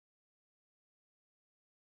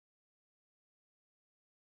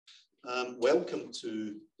Welcome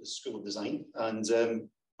to the School of Design, and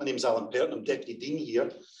my name is Alan Perton. I'm Deputy Dean here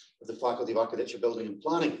of the Faculty of Architecture, Building and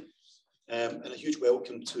Planning, and a huge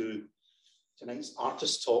welcome to tonight's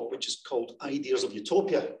artist talk, which is called Ideas of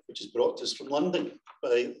Utopia, which is brought to us from London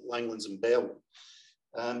by Langlands Bell.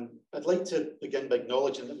 I'd like to begin by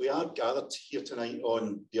acknowledging that we are gathered here tonight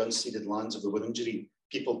on the unceded lands of the Wurundjeri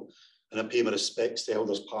people, and I pay my respects to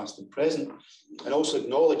elders past and present, and also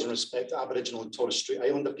acknowledge and respect Aboriginal and Torres Strait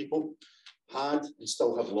Islander people had and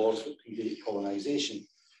still have laws that predate colonisation.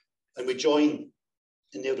 And we join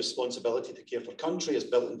in their responsibility to care for country as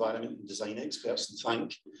built environment and design experts, and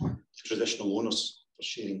thank the traditional owners for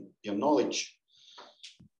sharing their knowledge.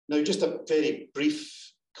 Now, just a very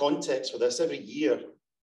brief context for this. Every year,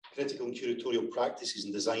 Critical and Curatorial Practices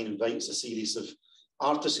in Design invites a series of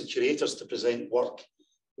artists and curators to present work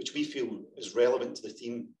which we feel is relevant to the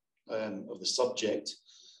theme of the subject.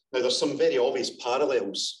 Now, there's some very obvious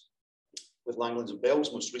parallels with Langlands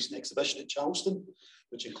Bell's most recent exhibition at Charleston,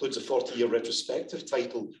 which includes a 40-year retrospective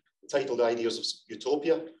titled Ideas of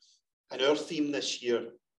Utopia, and our theme this year,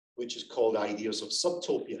 which is called Ideas of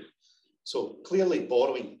Subtopia. So clearly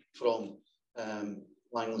borrowing from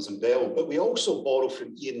Langlands Bell, but we also borrow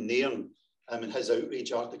from Ian Nairn in his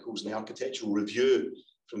outrage articles in the Architectural Review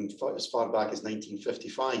from as far back as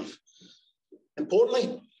 1955.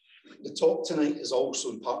 Importantly, the talk tonight is also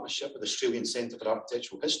in partnership with the Australian Centre for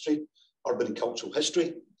Architectural History, Urban and Cultural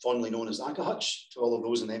History, fondly known as ACAHUCH, to all of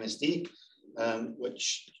those in MSD,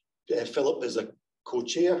 which Philip is a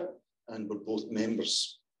co-chair, and we're both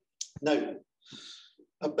members. Now,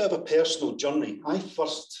 a bit of a personal journey. I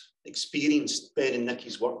first experienced Ben and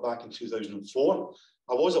Nikki's work back in 2004.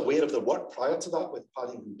 I was aware of their work prior to that with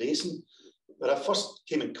Paddington Basin, but I first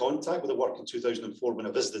came in contact with the work in 2004 when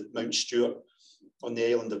I visited Mount Stewart on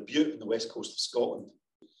the island of Bute on the west coast of Scotland.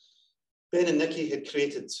 Ben and Nikki had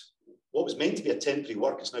created what was meant to be a temporary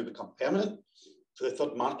work has now become permanent for the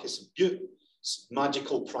third Marquess of Bute's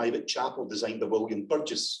magical private chapel designed by William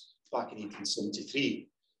Burgess back in 1873,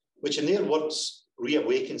 which in their words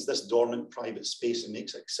reawakens this dormant private space and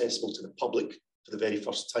makes it accessible to the public for the very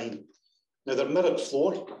first time. Now, their mirrored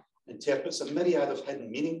floor interprets a myriad of hidden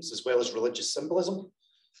meanings as well as religious symbolism,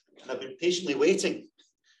 and I've been patiently waiting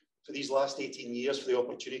for these last 18 years for the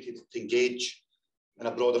opportunity to engage in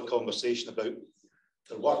a broader conversation about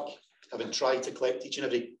their work, having tried to collect each and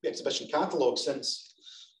every exhibition catalogue since.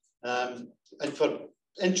 And for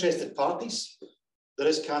interested parties, there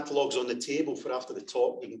is catalogues on the table for after the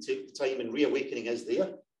talk. You can take the time, and Reawakening is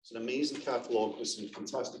there. It's an amazing catalogue with some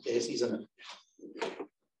fantastic essays in it.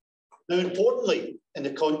 Now, importantly, in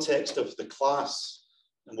the context of the class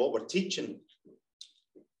and what we're teaching,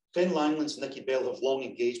 Ben Langlands and Nikki Bell have long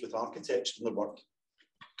engaged with architecture in their work.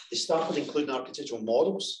 They started including architectural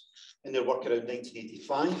models in their work around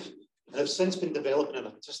 1985, and have since been developing an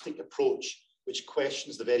artistic approach which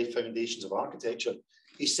questions the very foundations of architecture,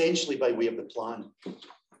 essentially by way of the plan.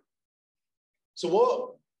 So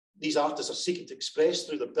what these artists are seeking to express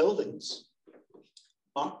through their buildings,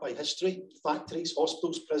 marked by history, factories,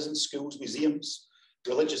 hospitals, prisons, schools, museums,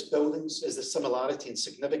 religious buildings, is the similarity and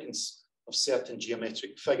significance of certain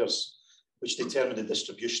geometric figures which determine the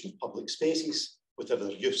distribution of public spaces, whatever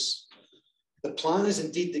their use. The plan is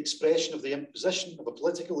indeed the expression of the imposition of a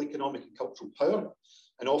political, economic and cultural power,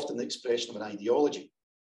 and often the expression of an ideology.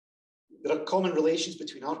 There are common relations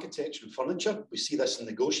between architecture and furniture. We see this in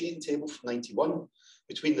the negotiating table from 91,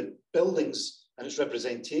 between the buildings and its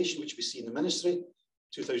representation, which we see in the Ministry,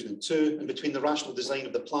 2002, and between the rational design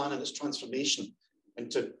of the plan and its transformation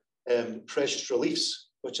into precious reliefs,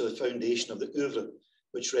 which are the foundation of the oeuvre,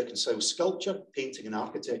 which reconciles sculpture, painting, and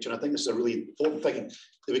architecture. And I think this is a really important thing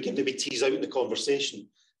that we can maybe tease out in the conversation,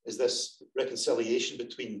 is this reconciliation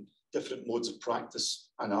between different modes of practice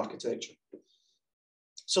and architecture.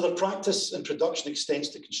 So their practice and production extends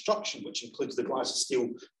to construction, which includes the glass and steel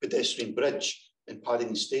pedestrian bridge in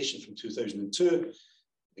Paddington Station from 2002.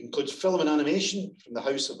 It includes film and animation from the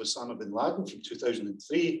House of Osama bin Laden from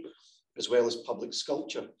 2003, as well as public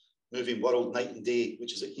sculpture, Moving World Night and Day,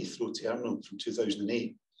 which is at Heathrow Terminal from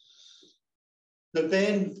 2008. Now,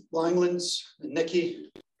 Ben Langlands and Nikki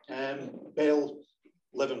Bell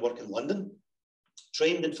live and work in London,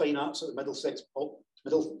 trained in fine arts at the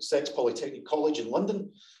Middlesex Polytechnic College in London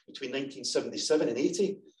between 1977 and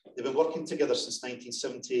 80. They've been working together since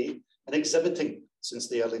 1978 and exhibiting since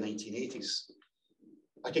the early 1980s.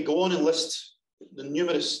 I could go on and list the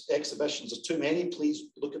numerous exhibitions. There's too many, please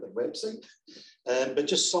look at their website. But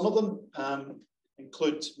just some of them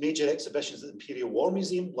include major exhibitions at the Imperial War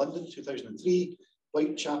Museum, London, 2003,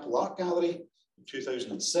 Whitechapel Art Gallery,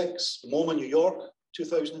 2006, MoMA, New York,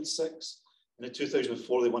 2006, And in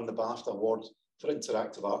 2004, they won the BAFTA Award for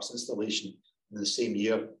Interactive Arts Installation. And in the same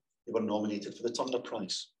year, they were nominated for the Turner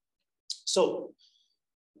Prize. So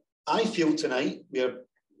I feel tonight we are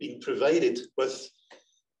being provided with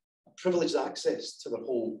privileged access to their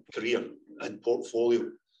whole career and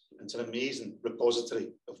portfolio and to an amazing repository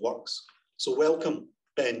of works. So welcome,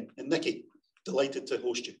 Ben and Nikki. Delighted to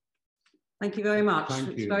host you. Thank you very much. Thank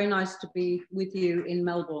It's you. very nice to be with you in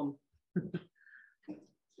Melbourne.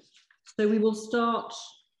 So we will start.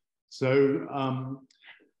 So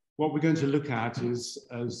what we're going to look at is,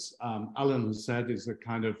 as Alan has said, is a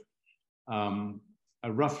kind of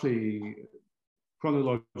a roughly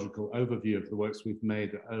chronological overview of the works we've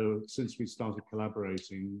made since we started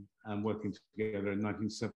collaborating and working together in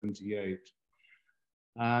 1978.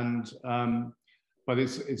 And but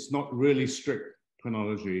it's not really strict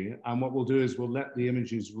chronology. And what we'll do is we'll let the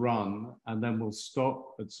images run, and then we'll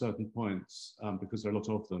stop at certain points because there are a lot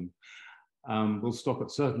of them. We'll stop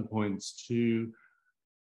at certain points to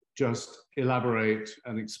just elaborate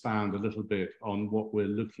and expand a little bit on what we're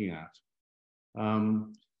looking at.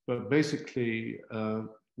 But basically,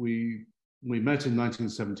 we met in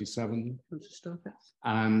 1977,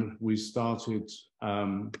 and we started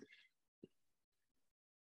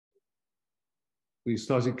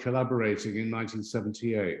collaborating in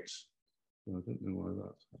 1978. I don't know why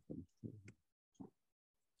that's happened.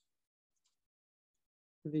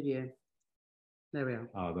 The video. There we are.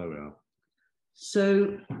 Ah, there we are.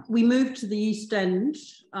 So we moved to the East End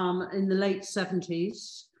in the late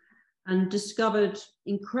 70s and discovered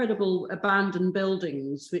incredible abandoned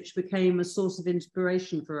buildings, which became a source of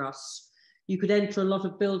inspiration for us. You could enter a lot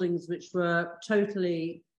of buildings which were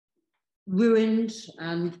totally ruined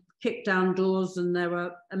and kicked down doors, and there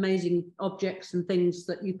were amazing objects and things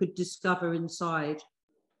that you could discover inside.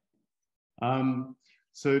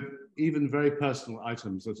 So even very personal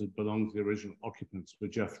items that had belonged to the original occupants were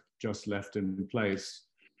just left in place,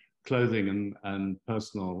 clothing and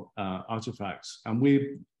personal artifacts. And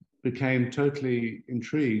we became totally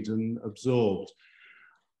intrigued and absorbed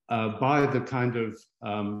by the kind of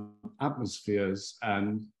atmospheres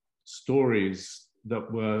and stories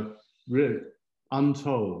that were really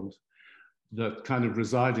untold, that kind of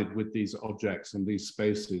resided with these objects and these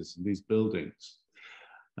spaces and these buildings.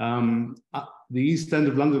 The East End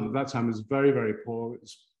of London at that time was very, very poor. It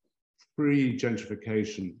was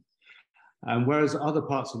pre-gentrification. And whereas other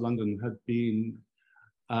parts of London had been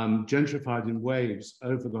gentrified in waves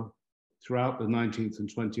throughout the 19th and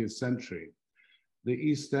 20th century, the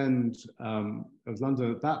East End of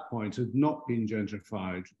London at that point had not been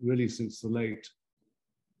gentrified really since the late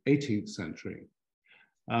 18th century.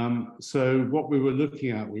 So what we were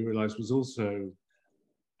looking at, we realized, was also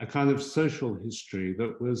a kind of social history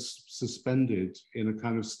that was suspended in a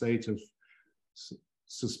kind of state of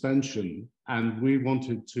suspension. And we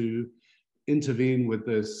wanted to intervene with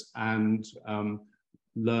this and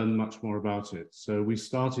learn much more about it. So we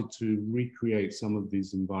started to recreate some of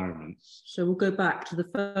these environments. So we'll go back to the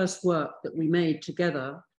first work that we made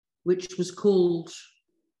together, which was called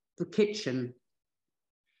The Kitchen.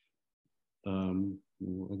 I don't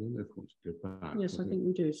know if I want to go back. Yes, I think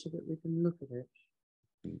we do, so that we can look at it.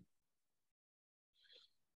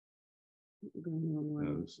 Going the wrong way.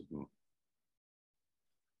 No, this is not.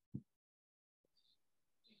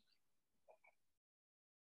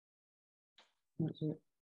 That's it.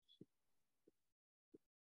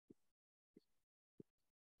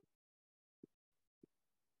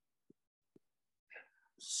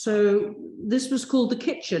 So this was called The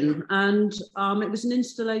Kitchen, and it was an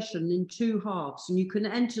installation in two halves, and you can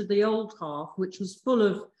enter the old half, which was full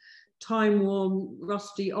of time-worn,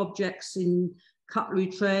 rusty objects in cutlery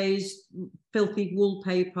trays, filthy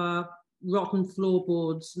wallpaper, rotten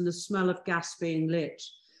floorboards, and the smell of gas being lit.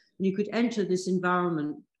 And you could enter this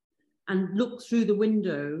environment and look through the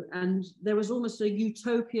window, and there was almost a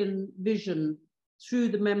utopian vision through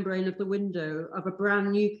the membrane of the window of a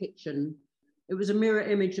brand new kitchen. It was a mirror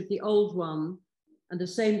image of the old one, and the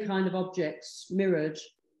same kind of objects mirrored,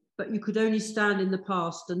 but you could only stand in the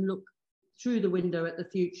past and look through the window at the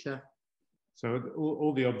future. So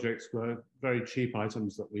all the objects were very cheap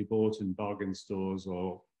items that we bought in bargain stores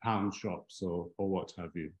or pound shops or what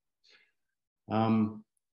have you. Sorry.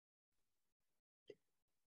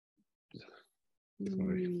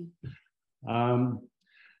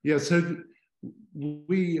 Yeah, so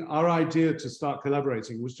our idea to start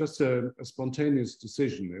collaborating was just a spontaneous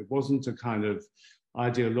decision. It wasn't a kind of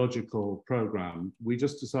ideological program. We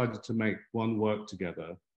just decided to make one work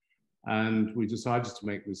together. And we decided to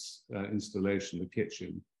make this installation, The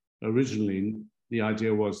Kitchen. Originally, the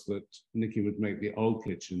idea was that Nikki would make the old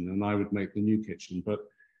kitchen and I would make the new kitchen. But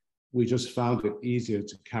we just found it easier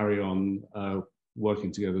to carry on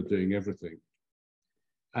working together, doing everything.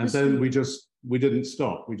 And then we didn't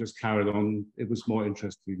stop, we just carried on. It was more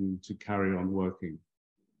interesting to carry on working.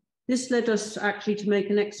 This led us actually to make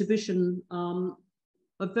an exhibition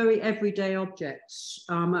of very everyday objects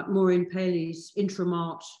at Maureen Paley's Interim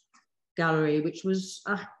Art Gallery, which was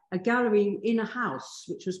a gallery in a house,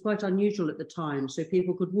 which was quite unusual at the time. So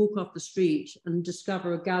people could walk off the street and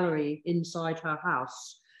discover a gallery inside her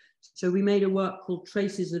house. So we made a work called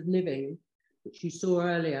Traces of Living, which you saw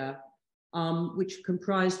earlier, which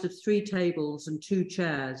comprised of 3 tables and 2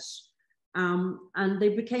 chairs. And they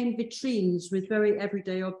became vitrines with very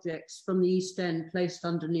everyday objects from the East End placed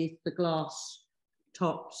underneath the glass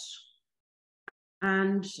tops.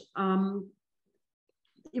 And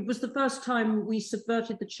it was the first time we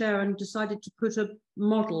subverted the chair and decided to put a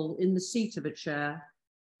model in the seat of a chair.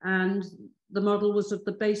 And the model was of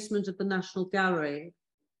the basement of the National Gallery.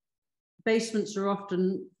 Basements are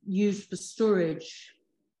often used for storage.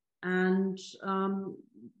 And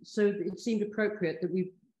so it seemed appropriate that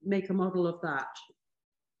we make a model of that.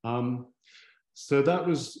 So that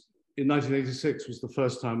was, in 1986, was the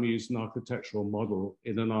first time we used an architectural model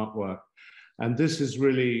in an artwork. And this is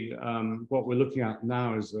really, what we're looking at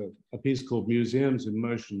now is a piece called Museums in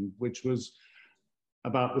Motion, which was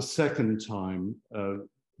about the second time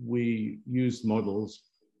we used models,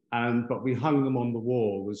 but we hung them on the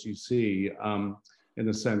wall, as you see, in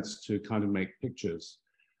a sense, to kind of make pictures.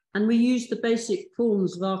 And we used the basic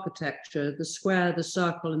forms of architecture, the square, the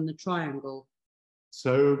circle, and the triangle.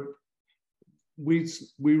 So we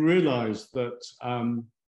realized that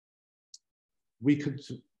we could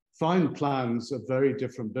find plans of very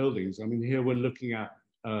different buildings. I mean, here we're looking at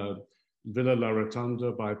Villa La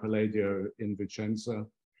Rotonda by Palladio in Vicenza,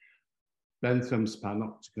 Bentham's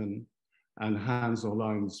Panopticon, and Hans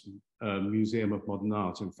Orlein's Museum of Modern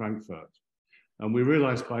Art in Frankfurt. And we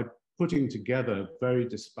realized by putting together very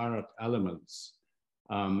disparate elements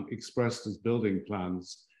expressed as building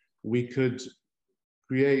plans, we could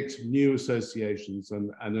create new associations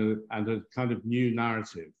and a kind of new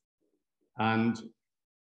narrative, and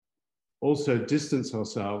also distance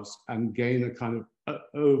ourselves and gain a kind of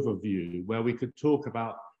overview where we could talk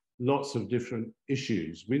about lots of different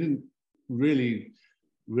issues. We didn't really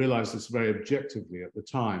realize this very objectively at the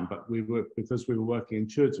time, but because we were working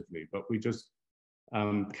intuitively, but we just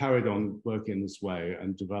carried on working this way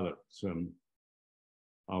and developed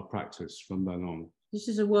our practice from then on. This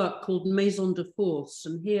is a work called Maison de Force,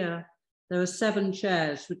 and here there are 7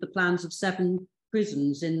 chairs with the plans of 7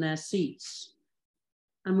 prisons in their seats.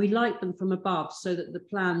 And we light them from above so that the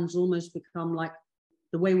plans almost become like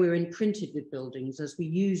the way we're imprinted with buildings as we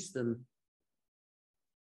use them.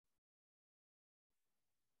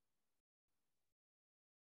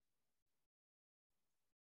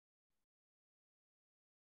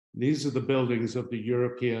 These are the buildings of the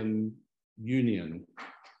European Union.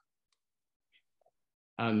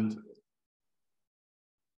 And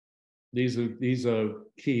these are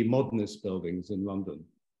key modernist buildings in London.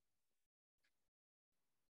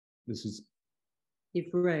 This is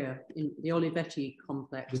Ivrea, in the Olivetti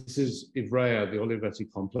complex. This is Ivrea, the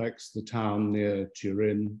Olivetti complex, the town near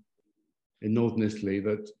Turin in northern Italy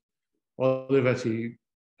that Olivetti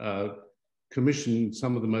commissioned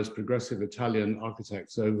some of the most progressive Italian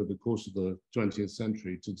architects over the course of the 20th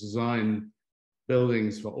century to design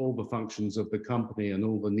buildings for all the functions of the company and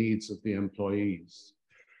all the needs of the employees.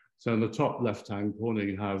 So in the top left-hand corner,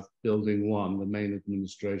 you have Building 1, the main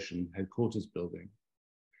administration headquarters building.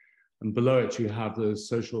 And below it, you have the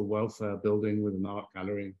social welfare building with an art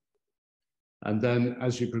gallery. And then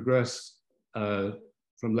as you progress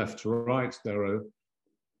from left to right,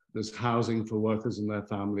 there's housing for workers and their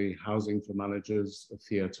family, housing for managers, a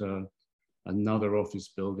theater, another office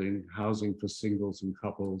building, housing for singles and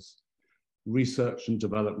couples, research and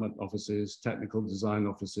development offices, technical design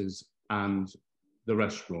offices, and the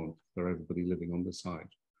restaurant for everybody living on the side.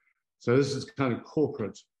 So this is kind of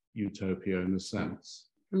corporate utopia in a sense.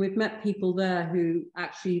 And we've met people there who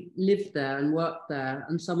actually lived there and worked there,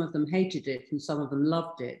 and some of them hated it and some of them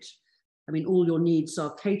loved it. I mean, all your needs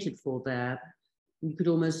are catered for there. You could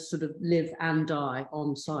almost sort of live and die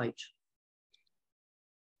on site.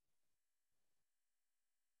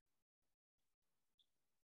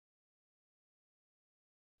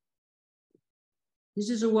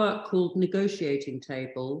 This is a work called Negotiating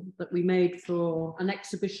Table that we made for an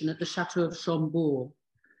exhibition at the Chateau of Chambord.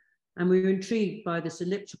 And we were intrigued by this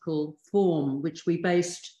elliptical form, which we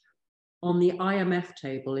based on the IMF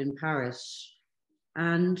table in Paris.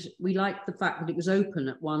 And we liked the fact that it was open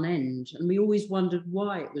at one end. And we always wondered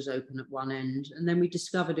why it was open at one end. And then we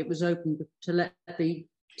discovered it was open to let the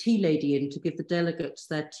tea lady in to give the delegates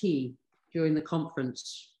their tea during the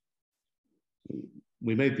conference.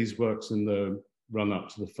 We made these works in the run-up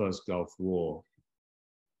to the First Gulf War.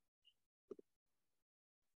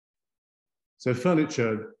 So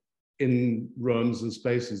furniture in rooms and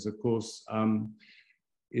spaces, of course,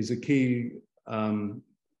 is a key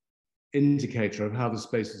indicator of how the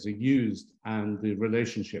spaces are used and the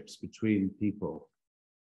relationships between people.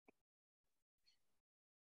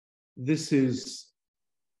 This is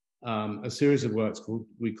a series of works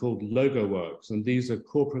we called logo works, and these are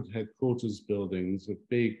corporate headquarters buildings of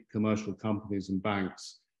big commercial companies and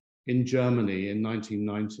banks in Germany in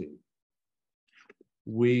 1990.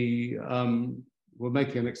 We were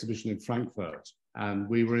making an exhibition in Frankfurt, and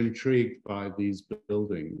we were intrigued by these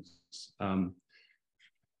buildings.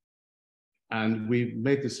 And we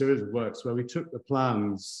made the series of works where we took the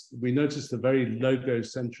plans. We noticed a very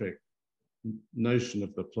logo-centric notion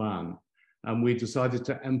of the plan, and we decided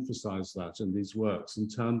to emphasize that in these works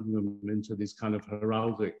and turn them into these kind of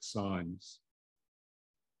heraldic signs.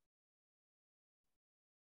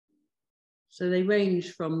 So they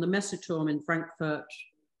range from the Messeturm in Frankfurt,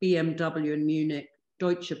 BMW in Munich,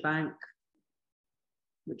 Deutsche Bank,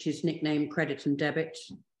 which is nicknamed Credit and Debit,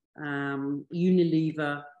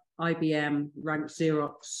 Unilever, IBM, Rank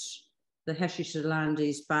Xerox, the Hessische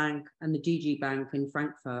Landesbank Bank, and the DG Bank in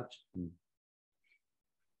Frankfurt.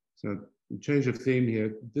 So, change of theme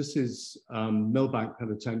here. This is Millbank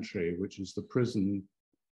Penitentiary, which is the prison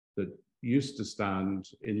that used to stand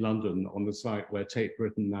in London on the site where Tate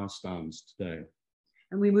Britain now stands today.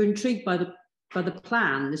 And we were intrigued by the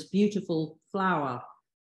plan, this beautiful flower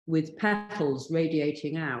with petals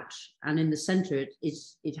radiating out, and in the center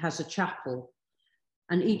it has a chapel,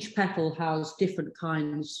 and each petal housed different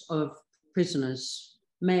kinds of prisoners,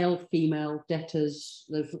 male, female, debtors.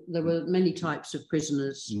 There were many types of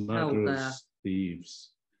prisoners held there.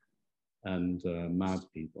 Thieves, and mad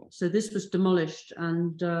people. So this was demolished,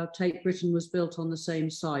 and Tate Britain was built on the same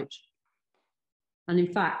site. And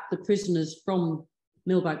in fact, the prisoners from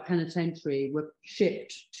Millbank Penitentiary were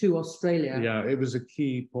shipped to Australia. Yeah, it was a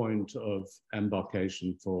key point of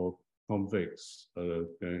embarkation for convicts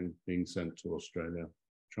being sent to Australia,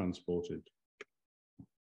 transported.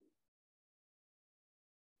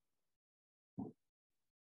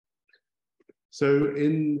 So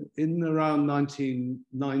in around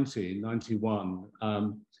 1990, 91,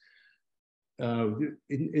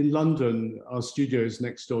 in London, our studio is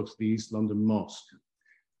next door to the East London Mosque.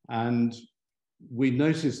 And we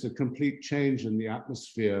noticed a complete change in the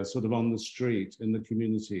atmosphere sort of on the street, in the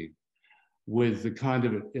community, with the kind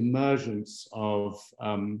of emergence of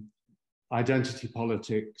identity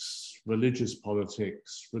politics, religious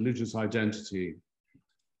identity.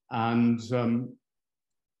 And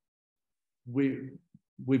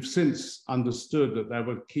we've since understood that there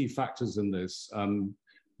were key factors in this.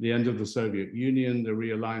 The end of the Soviet Union, the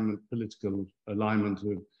realignment, political alignment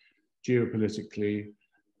of geopolitically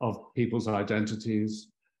of people's identities,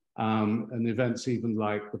 and events even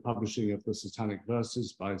like the publishing of the Satanic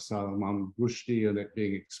Verses by Salman Rushdie and it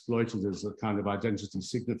being exploited as a kind of identity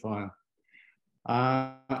signifier.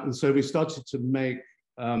 And so we started to make,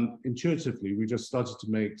 intuitively, we just started to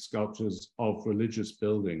make sculptures of religious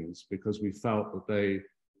buildings because we felt that they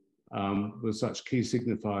were such key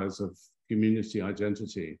signifiers of community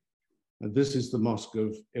identity. And this is the Mosque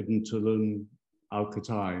of Ibn Tulun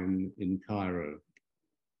al-Khatai in Cairo.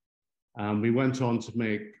 And we went on to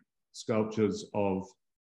make sculptures of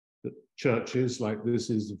the churches, like this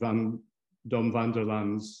is Dom van der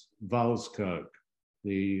Land's Valskerk,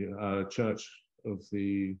 the church of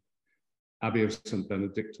the Abbey of St.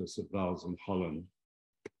 Benedictus at Vals in Holland.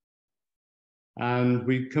 And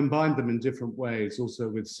we combined them in different ways, also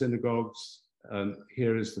with synagogues. And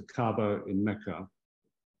here is the Kaaba in Mecca.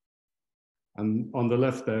 And on the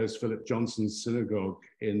left there is Philip Johnson's synagogue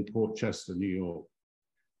in Port Chester, New York.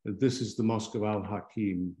 And this is the Mosque of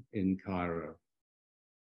Al-Hakim in Cairo.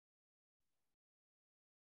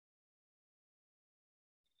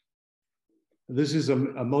 This is a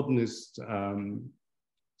modernist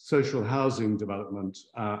social housing development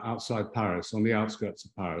outside Paris, on the outskirts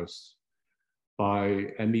of Paris, by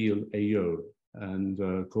Émile Ayot, and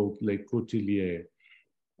called Les Couteliers.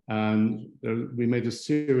 And we made a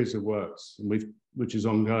series of works, which is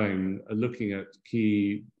ongoing, looking at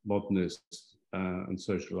key modernist and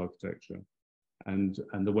social architecture and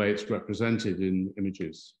the way it's represented in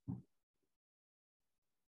images.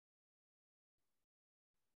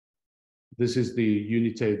 This is the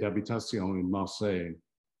Unité d'Habitation in Marseille.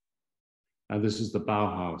 And this is the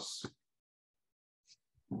Bauhaus.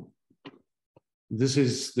 This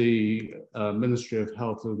is the Ministry of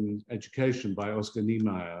Health and Education by Oscar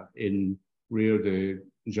Niemeyer in Rio de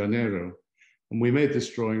Janeiro. And we made this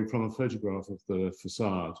drawing from a photograph of the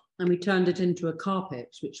facade. And we turned it into a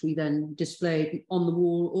carpet, which we then displayed on the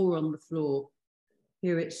wall or on the floor.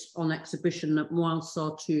 Here it's on exhibition at Moine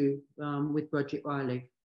Sartu with Bridget Riley.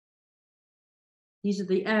 These are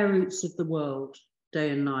the air routes of the world, day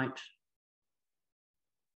and night.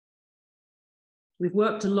 We've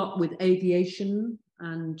worked a lot with aviation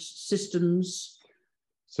and systems.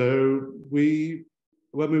 So when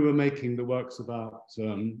we were making the works about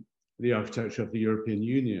the architecture of the European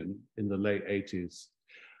Union in the late 80s,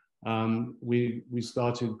 we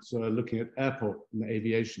started looking at airport and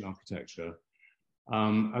aviation architecture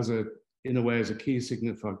in a way as a key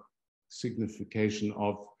signification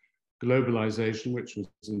of globalization, which was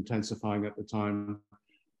intensifying at the time,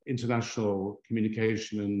 international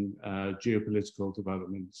communication and geopolitical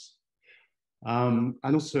developments, and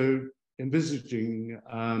also envisaging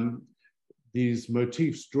these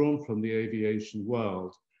motifs drawn from the aviation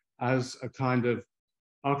world as a kind of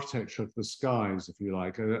architecture of the skies, if you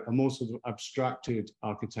like, a more sort of abstracted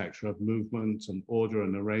architecture of movement and order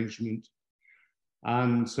and arrangement.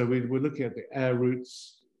 And so we were looking at the air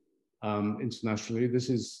routes internationally. This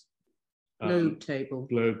is globe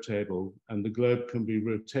table, and the globe can be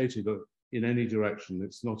rotated in any direction.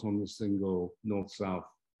 It's not on the single north-south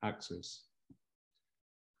axis.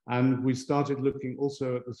 And we started looking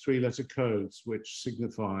also at the three-letter codes which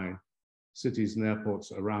signify cities and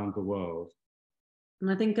airports around the world. And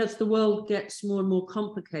I think as the world gets more and more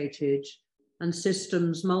complicated and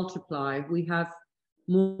systems multiply, we have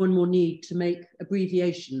more and more need to make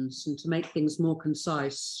abbreviations and to make things more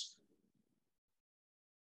concise.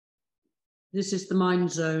 This is the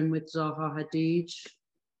Mind Zone with Zaha Hadid.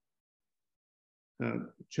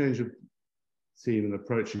 Change of theme and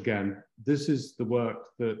approach again. This is the work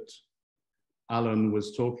that Alan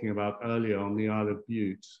was talking about earlier on the Isle of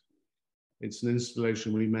Bute. It's an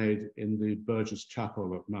installation we made in the Burgess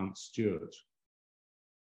Chapel at Mount Stewart.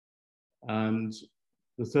 And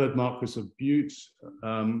the third Marquis of Bute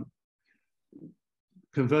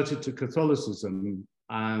converted to Catholicism,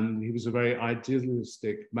 and he was a very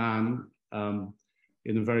idealistic man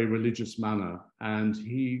in a very religious manner. And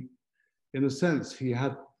he, in a sense, he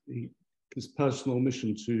had his personal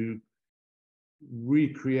mission to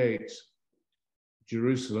recreate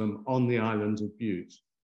Jerusalem on the island of Bute.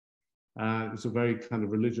 It was a very kind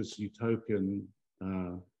of religious utopian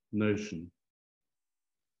notion.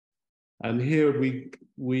 And here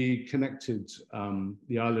we connected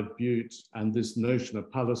the Isle of Bute and this notion of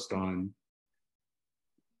Palestine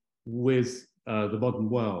with the modern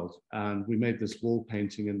world. And we made this wall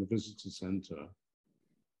painting in the visitor center,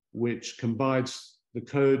 which combines the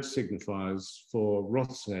code signifiers for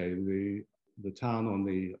Rothesay, the town on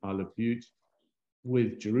the Isle of Bute,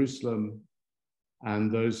 with Jerusalem,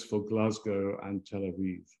 and those for Glasgow and Tel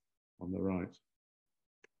Aviv on the right.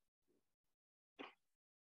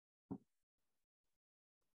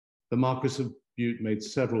 The Marquis of Bute made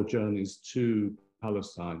several journeys to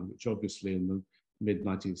Palestine, which obviously in the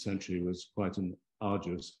mid-19th century was quite an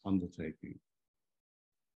arduous undertaking.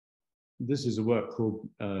 This is a work called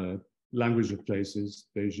Language of Places,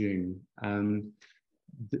 Beijing, and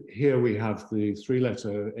here we have the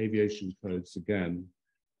three-letter aviation codes again,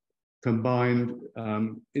 combined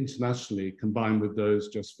internationally, combined with those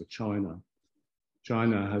just for China.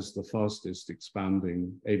 China has the fastest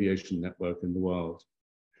expanding aviation network in the world.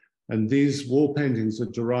 And these wall paintings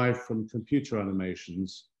are derived from computer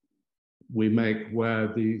animations we make where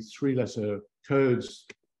the three-letter codes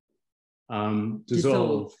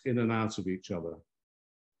dissolve in and out of each other.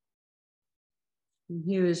 And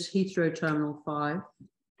here is Heathrow Terminal 5.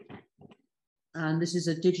 And this is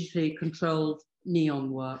a digitally controlled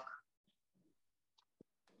neon work.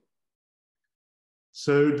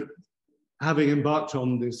 So having embarked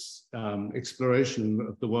on this exploration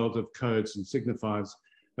of the world of codes and signifiers,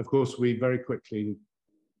 of course, we very quickly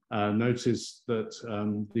noticed that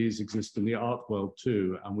these exist in the art world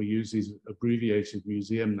too, and we use these abbreviated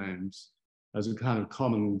museum names as a kind of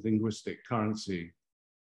common linguistic currency.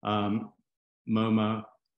 MoMA,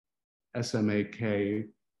 SMAK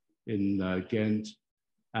in Ghent,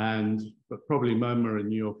 but probably MoMA in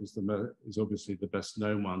New York is obviously the best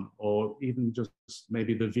known one, or even just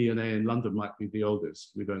maybe the V&A in London might be the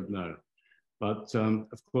oldest, we don't know. But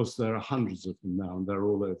of course there are hundreds of them now and they're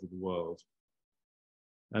all over the world.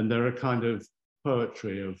 And they're a kind of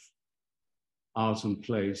poetry of art and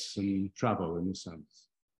place and travel in a sense.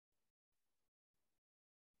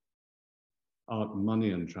 Art,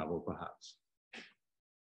 money and travel perhaps.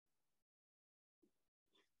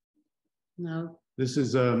 Now, This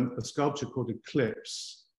is a sculpture called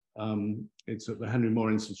Eclipse. It's at the Henry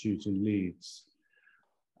Moore Institute in Leeds.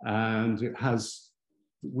 And it has,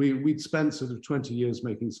 we'd spent sort of 20 years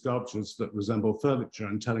making sculptures that resemble furniture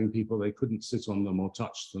and telling people they couldn't sit on them or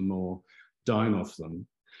touch them or dine off them.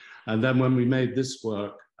 And then when we made this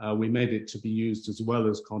work, we made it to be used as well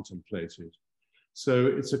as contemplated. So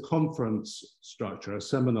it's a conference structure, a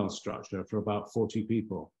seminar structure for about 40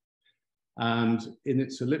 people. And in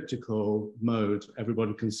its elliptical mode,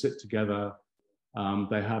 everybody can sit together.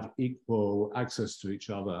 They have equal access to each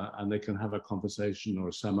other and they can have a conversation or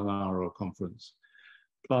a seminar or a conference.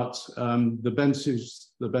 But the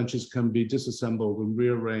benches can be disassembled and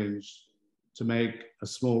rearranged to make a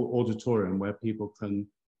small auditorium where people can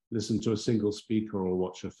listen to a single speaker or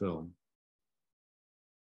watch a film.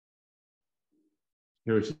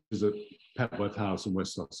 Here it is at Petworth House in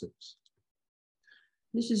West Sussex.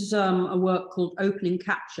 This is a work called Opening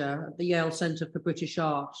Capture at the Yale Centre for British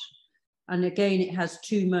Art. And again, it has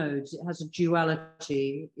two modes. It has a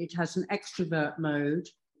duality. It has an extrovert mode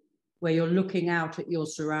where you're looking out at your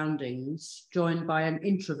surroundings, joined by an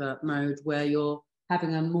introvert mode where you're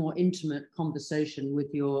having a more intimate conversation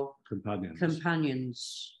with your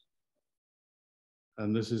companions.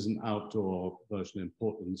 And this is an outdoor version in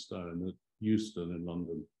Portland Stone at Euston in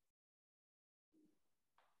London.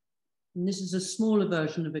 And this is a smaller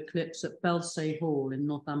version of Eclipse at Belsay Hall in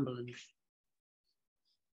Northumberland.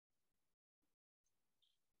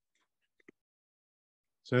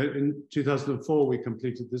 So in 2004, we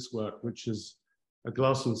completed this work, which is a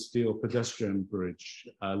glass and steel pedestrian bridge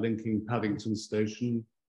linking Paddington Station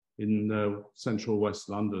in central West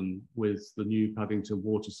London with the new Paddington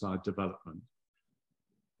Waterside development.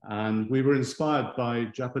 And we were inspired by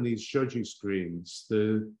Japanese shoji screens,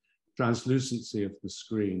 the translucency of the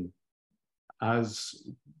screen, as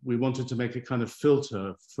we wanted to make a kind of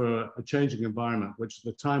filter for a changing environment, which at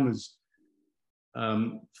the time was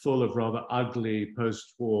full of rather ugly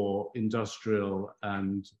post-war industrial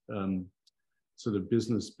and sort of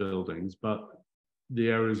business buildings, but the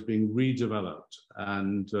area is being redeveloped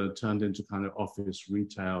and turned into kind of office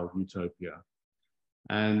retail utopia.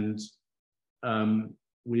 And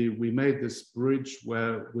we made this bridge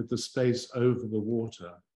with the space over the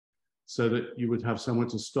water, so that you would have somewhere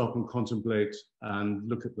to stop and contemplate and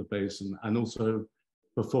look at the basin, and also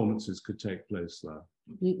performances could take place there.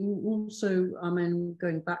 Also, I mean,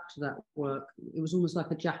 going back to that work, it was almost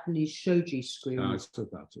like a Japanese shoji screen. I said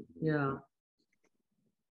that. Yeah.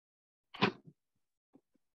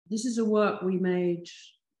 This is a work we made.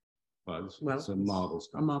 Well, it's a marble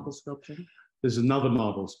sculpture. A marble sculpture. There's another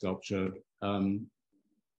marble sculpture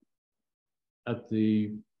at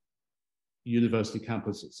the University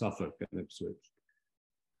campus at Suffolk and Ipswich.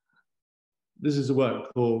 This is a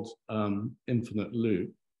work called Infinite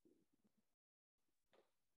Loop.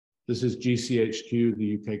 This is GCHQ,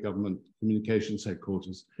 the UK Government Communications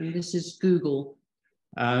Headquarters. And this is Google.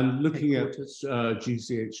 And looking at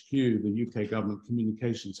GCHQ, the UK Government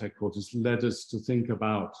Communications Headquarters, led us to think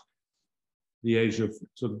about the age of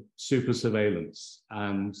sort of super surveillance.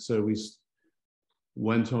 And so we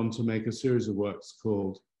went on to make a series of works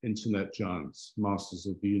called Internet Giants, Masters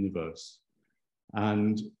of the Universe,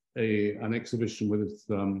 and an exhibition with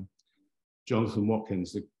Jonathan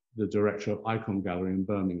Watkins, the director of Icon Gallery in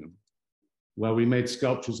Birmingham, where we made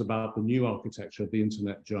sculptures about the new architecture of the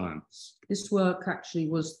Internet Giants. This work actually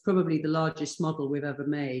was probably the largest model we've ever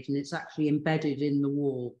made, and it's actually embedded in the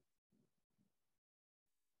wall.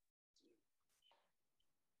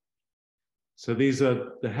 So these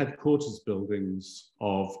are the headquarters buildings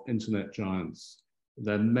of Internet Giants.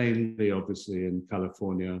 They're mainly obviously in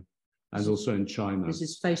California and also in China. This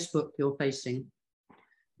is Facebook you're facing.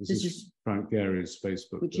 This is Frank Gehry's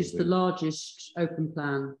Facebook which building, is the largest open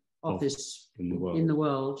plan office in the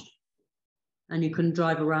world. And you can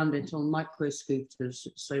drive around it on micro scooters.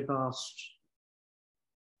 It's so vast.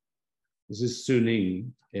 This is Suning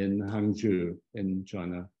in Hangzhou in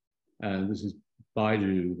China. And this is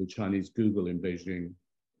Baidu, the Chinese Google in Beijing.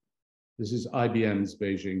 This is IBM's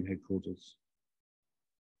Beijing headquarters.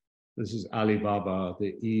 This is Alibaba,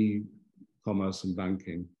 the e-commerce and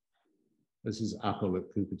banking. This is Apple at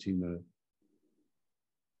Cupertino.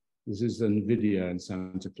 This is NVIDIA in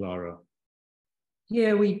Santa Clara.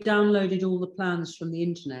 Here we downloaded all the plans from the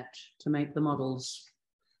internet to make the models.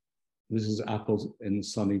 This is Apple in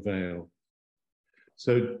Sunnyvale.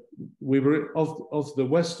 So we were, of the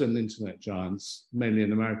Western internet giants, mainly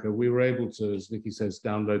in America, we were able to, as Nikki says,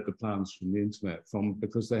 download the plans from the internet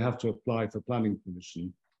because they have to apply for planning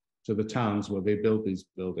permission to the towns where they build these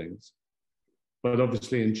buildings. But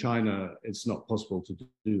obviously in China, it's not possible to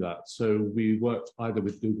do that. So we worked either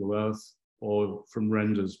with Google Earth or from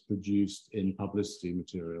renders produced in publicity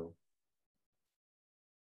material.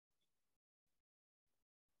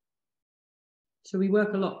 So we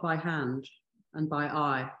work a lot by hand and by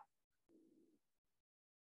eye.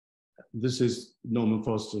 This is Norman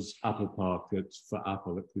Foster's Apple Park for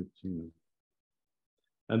Apple at Cupertino.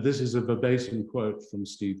 And this is a verbatim quote from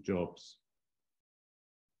Steve Jobs.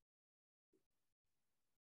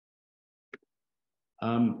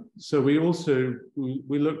 So we also,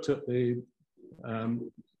 we looked at the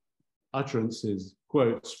utterances,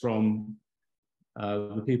 quotes from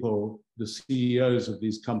the people, the CEOs of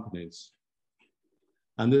these companies.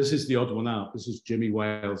 And this is the odd one out. This is Jimmy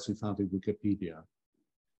Wales, who founded Wikipedia.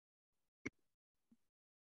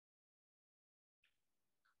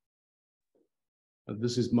 And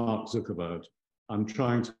this is Mark Zuckerberg. I'm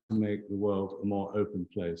trying to make the world a more open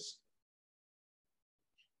place.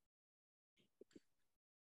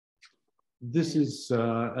 This is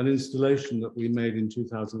an installation that we made in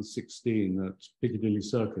 2016 at Piccadilly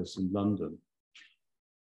Circus in London.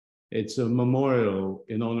 It's a memorial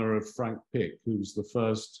in honor of Frank Pick, who was the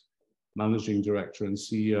first managing director and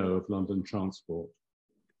CEO of London Transport.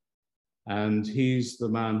 And he's the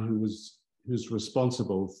man who's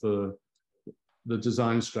responsible for the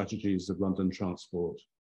design strategies of London Transport.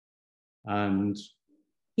 And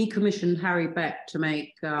he commissioned Harry Beck to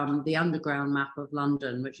make the underground map of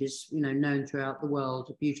London, which is, you know, known throughout the world,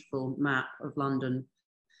 a beautiful map of London.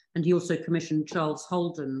 And he also commissioned Charles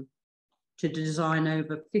Holden to design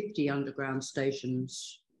over 50 underground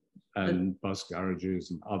stations. And bus garages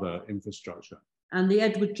and other infrastructure. And the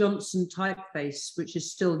Edward Johnson typeface, which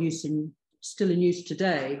is still in use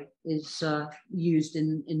today, is used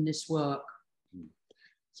in this work.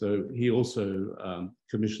 So he also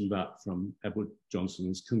commissioned that from Edward Johnson.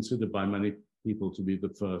 It's considered by many people to be the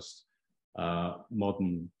first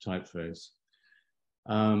modern typeface.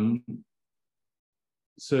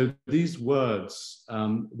 So these words,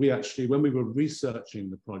 we actually, when we were researching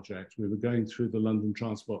the project, we were going through the London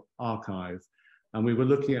Transport Archive, and we were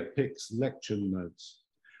looking at Pick's lecture notes.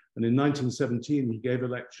 And in 1917, he gave a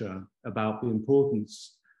lecture about the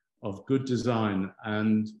importance of good design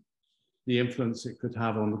and the influence it could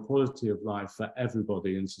have on the quality of life for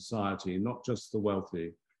everybody in society, not just the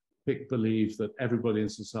wealthy. Pick believed that everybody in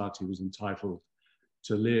society was entitled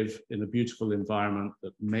to live in a beautiful environment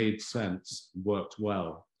that made sense, worked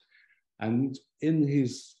well. And in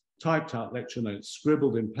his typed out lecture notes,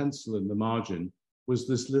 scribbled in pencil in the margin, was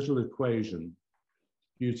this little equation: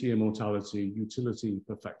 beauty, immortality, utility,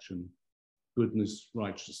 perfection, goodness,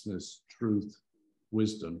 righteousness, truth,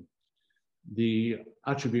 wisdom. The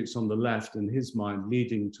attributes on the left, in his mind,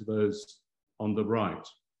 leading to those on the right,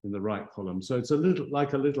 in the right column. So it's a little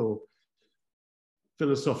like a little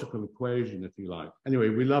philosophical equation, if you like. Anyway,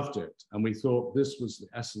 we loved it, and we thought this was the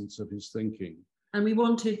essence of his thinking. And we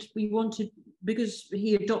wanted, because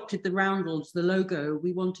he adopted the roundels, the logo,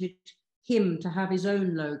 we wanted him to have his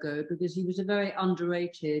own logo, because he was a very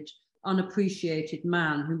underrated, unappreciated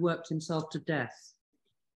man who worked himself to death.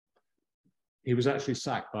 He was actually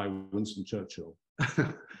sacked by Winston Churchill.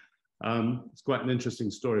 It's quite an interesting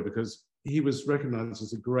story, because he was recognized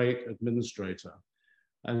as a great administrator.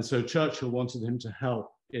 And so Churchill wanted him to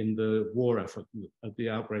help in the war effort at the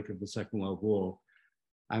outbreak of the Second World War,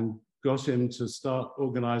 and got him to start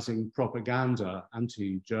organizing propaganda,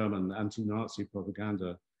 anti-German, anti-Nazi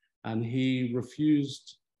propaganda. And he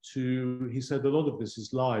refused to, he said, a lot of this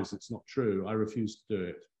is lies, it's not true, I refuse to do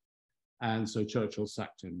it. And so Churchill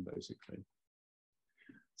sacked him, basically.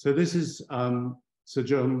 So this is Sir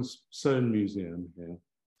John Soane Museum here.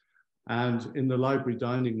 And in the library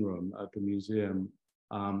dining room at the museum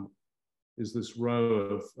is this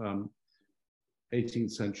row of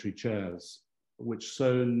 18th century chairs, which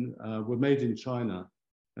Soane were made in China,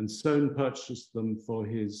 and Soane purchased them for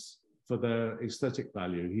their aesthetic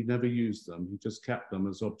value. He never used them, he just kept them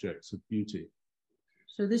as objects of beauty.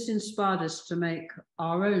 So this inspired us to make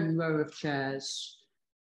our own row of chairs,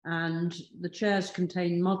 and the chairs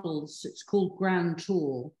contain models, it's called Grand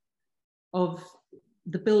Tour, of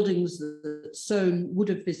the buildings that Soane would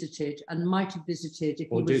have visited and might have visited if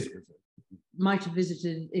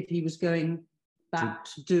he was going back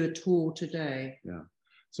to do a tour today. Yeah.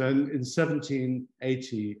 So in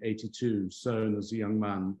 1780-82, Soane, as a young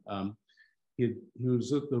man, he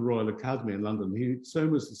was at the Royal Academy in London. Soane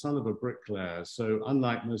was the son of a bricklayer. So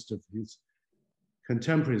unlike most of his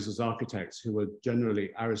contemporaries as architects, who were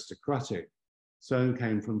generally aristocratic, Soane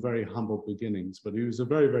came from very humble beginnings, but he was a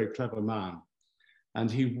very, very clever man. And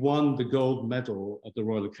he won the gold medal at the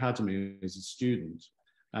Royal Academy as a student.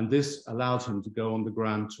 And this allowed him to go on the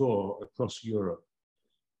Grand Tour across Europe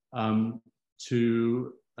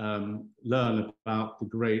to learn about the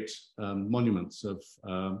great monuments of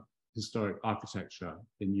historic architecture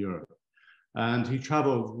in Europe. And he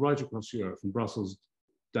traveled right across Europe, from Brussels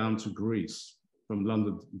down to Greece, from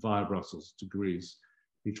London via Brussels to Greece.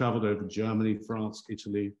 He traveled over Germany, France,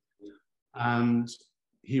 Italy, and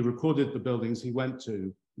he recorded the buildings he went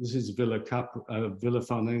to. This is Villa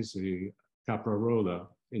Farnese, Caprarola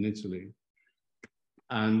in Italy.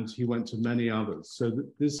 And he went to many others. So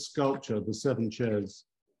this sculpture, the 7 chairs,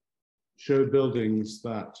 show buildings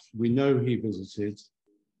that we know he visited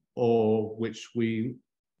or which we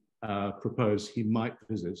propose he might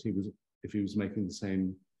visit if he was making the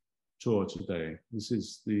same tour today. This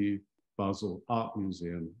is the Basel Art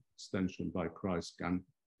Museum extension by Kreis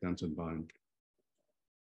Gantenbein.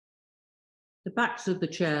 The backs of the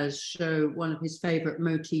chairs show one of his favourite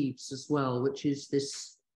motifs as well, which is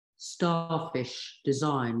this starfish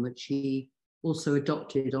design, which he also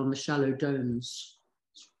adopted on the shallow domes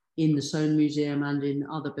in the Soane Museum and in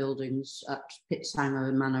other buildings at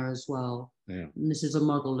Pitzhanger Manor as well. Yeah. And this is a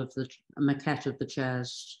model of a maquette of the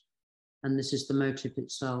chairs. And this is the motif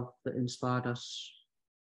itself that inspired us.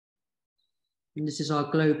 And this is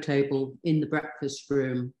our globe table in the breakfast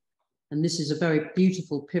room. And this is a very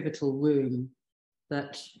beautiful, pivotal room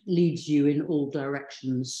that leads you in all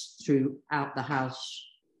directions throughout the house.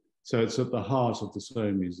 So it's at the heart of the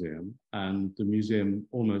Soane Museum, and the museum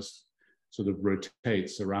almost sort of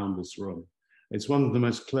rotates around this room. It's one of the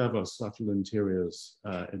most clever, subtle interiors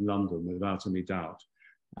in London, without any doubt.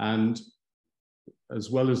 And as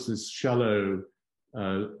well as this shallow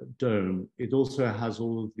dome, it also has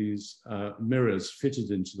all of these mirrors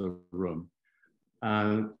fitted into the room.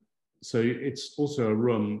 So it's also a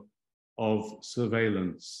room of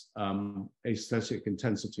surveillance, aesthetic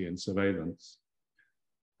intensity and surveillance.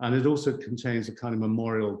 And it also contains a kind of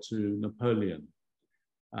memorial to Napoleon.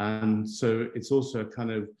 And so it's also a kind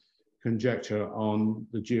of conjecture on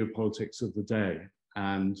the geopolitics of the day.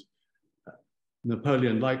 And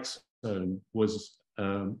Napoleon, like Soane, was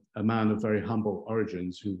a man of very humble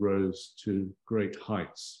origins who rose to great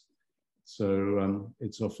heights. So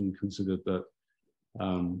it's often considered that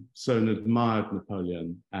Soane admired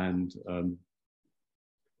Napoleon and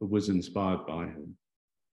was inspired by him.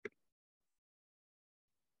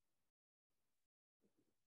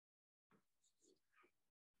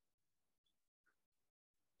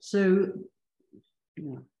 So,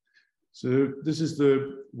 yeah. So this is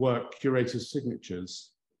the work, Curator's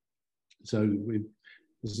Signatures. So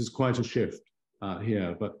this is quite a shift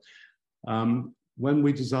here, but when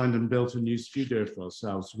we designed and built a new studio for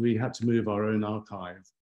ourselves, we had to move our own archive.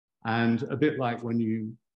 And a bit like when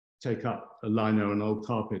you take up a lino or an old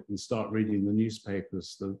carpet and start reading the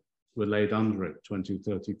newspapers that were laid under it 20,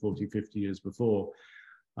 30, 40, 50 years before,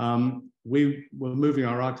 we were moving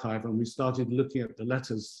our archive and we started looking at the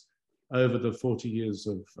letters over the 40 years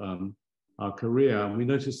of our career. And we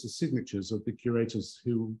noticed the signatures of the curators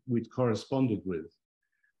who we'd corresponded with.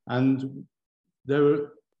 And they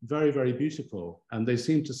were very, very beautiful. And they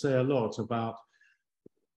seemed to say a lot about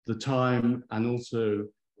the time and also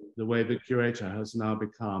the way the curator has now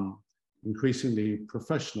become increasingly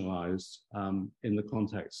professionalized in the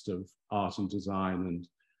context of art and design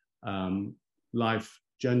and life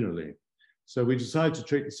generally. So we decided to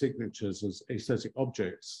treat the signatures as aesthetic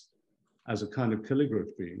objects, as a kind of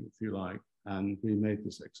calligraphy, if you like, and we made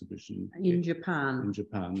this exhibition in Japan. In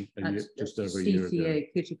Japan, just over a CCA year ago.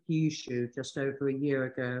 ACAHUCH just over a year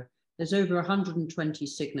ago. There's over 120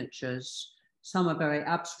 signatures. Some are very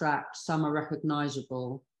abstract, some are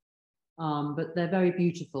recognizable, but they're very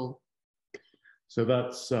beautiful. So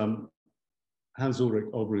that's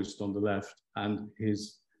Hans-Ulrich Obrust on the left and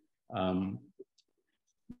his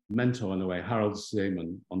mentor, in a way, Harald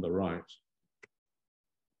Seemann, on the right.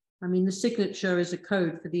 I mean, the signature is a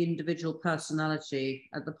code for the individual personality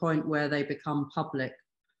at the point where they become public.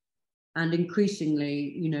 And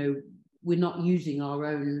increasingly, you know, we're not using our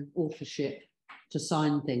own authorship to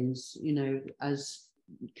sign things, you know, as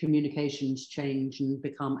communications change and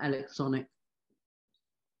become electronic.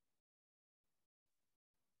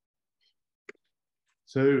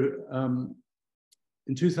 So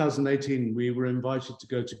in 2018, we were invited to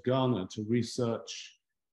go to Ghana to research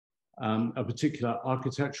a particular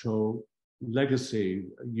architectural legacy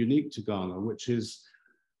unique to Ghana, which is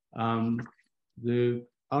the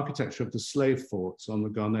architecture of the slave forts on the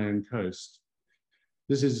Ghanaian coast.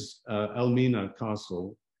 This is Elmina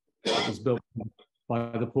Castle. It was built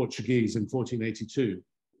by the Portuguese in 1482,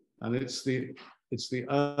 and it's the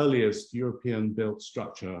earliest European-built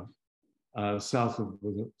structure south of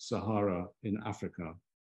the Sahara in Africa.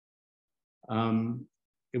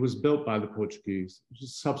 It was built by the Portuguese, which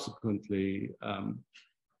was subsequently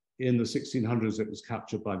in the 1600s, it was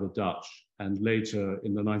captured by the Dutch, and later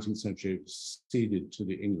in the 19th century, it was ceded to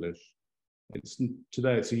the English.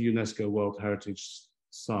 Today, it's a UNESCO World Heritage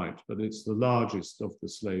Site, but it's the largest of the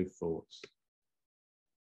slave forts.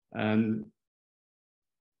 And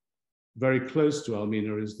very close to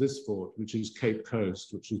Elmina is this fort, which is Cape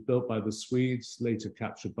Coast, which was built by the Swedes, later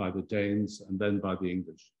captured by the Danes, and then by the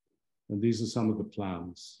English. And these are some of the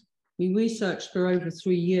plans. We researched for over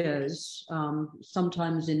 3 years,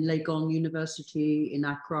 sometimes in Legon University, in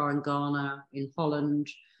Accra and Ghana, in Holland,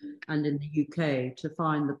 and in the UK to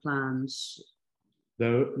find the plans.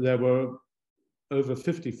 There were over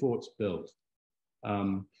 50 forts built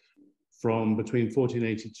from between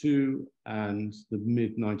 1482 and the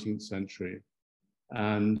mid-19th century.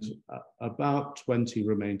 And about 20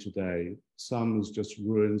 remain today. Some as just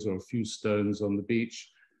ruins or a few stones on the beach,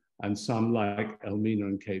 and some, like Elmina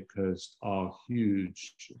and Cape Coast, are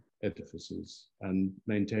huge edifices and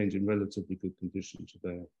maintained in relatively good condition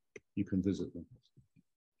today. You can visit them.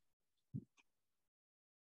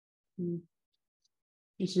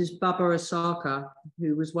 This is Baba Osaka,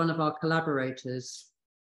 who was one of our collaborators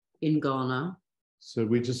in Ghana. So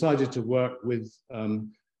we decided to work with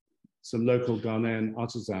some local Ghanaian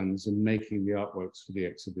artisans in making the artworks for the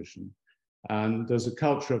exhibition. And there's a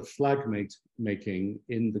culture of flag making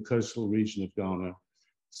in the coastal region of Ghana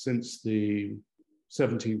since the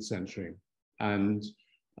 17th century. And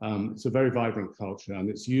it's a very vibrant culture, and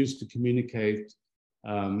it's used to communicate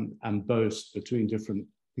and boast between different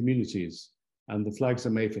communities. And the flags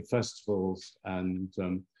are made for festivals, and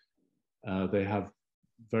they have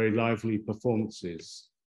very lively performances.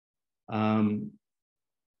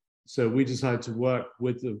 So we decided to work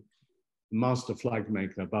with the master flag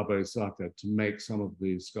maker, Baba Osaka, to make some of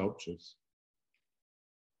these sculptures,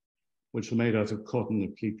 which are made out of cotton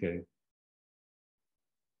applique.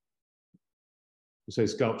 We say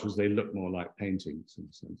sculptures, they look more like paintings in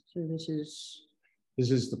a sense. So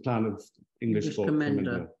this is the plan of English Fort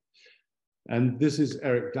Commander. And this is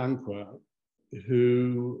Eric Dankwa,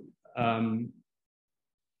 who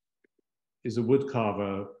is a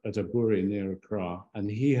woodcarver at Aburi near Accra, and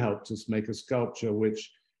he helped us make a sculpture which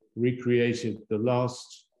recreated the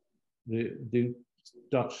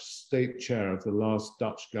Dutch state chair of the last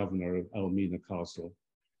Dutch governor of Elmina Castle.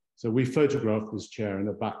 So we photographed this chair in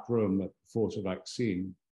a back room at the Fort of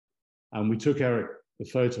Vaccine, and we took Eric the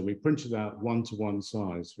photo. We printed out 1-to-1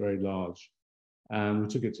 size, very large, and we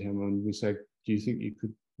took it to him and we said, "Do you think you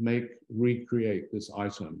could recreate this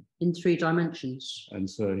item in 3 dimensions?" And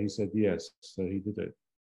so he said yes, so he did it.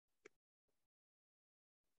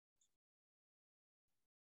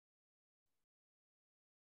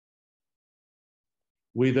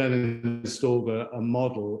 We then installed a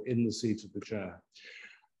model in the seat of the chair.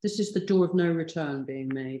 This is the door of no return being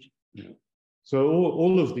made. Yeah. So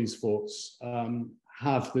all of these forts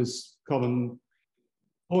have this common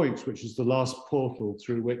point, which is the last portal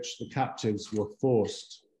through which the captives were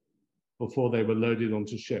forced before they were loaded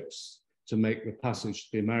onto ships to make the passage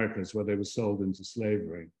to the Americas, where they were sold into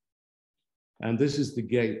slavery. And this is the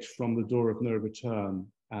gate from the door of no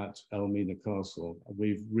return at Elmina Castle.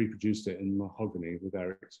 We've reproduced it in mahogany with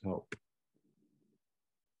Eric's help.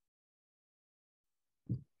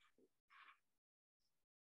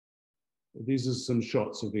 These are some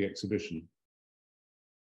shots of the exhibition.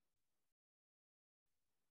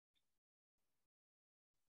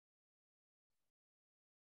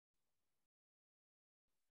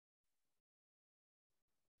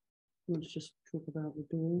 Let's just talk about the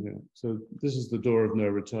door. Yeah, so this is the door of no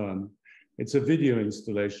return. It's a video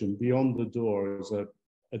installation. Beyond the door is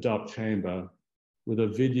a dark chamber with a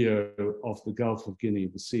video of the Gulf of Guinea,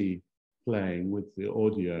 the sea, playing with the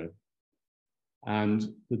audio.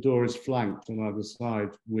 And the door is flanked on either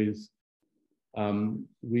side with,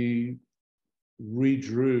 we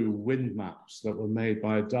redrew wind maps that were made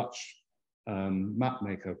by a Dutch map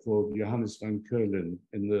maker called Johannes van Keulen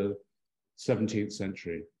in the 17th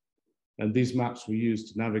century. And these maps were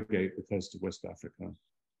used to navigate the coast of West Africa.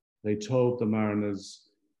 They told the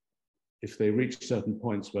mariners if they reached certain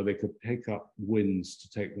points where they could pick up winds to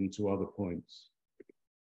take them to other points.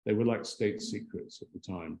 They were like state secrets at the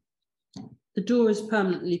time. The door is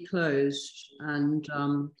permanently closed, and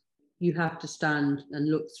you have to stand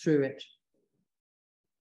and look through it.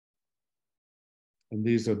 And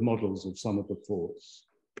these are models of some of the forts.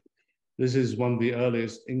 This is one of the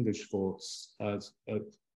earliest English forts.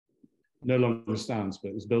 No longer stands, but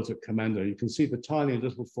it was built at Comenda. You can see the tiny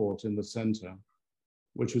little fort in the center,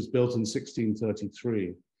 which was built in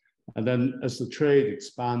 1633. And then as the trade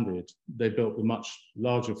expanded, they built the much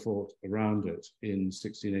larger fort around it in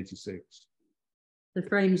 1686. The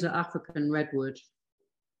frames are African redwood.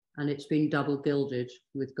 And it's been double gilded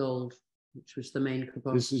with gold, which was the main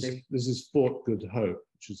capacity. This is Fort Good Hope,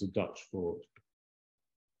 which is a Dutch fort.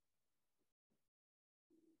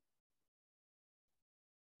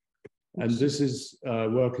 And this is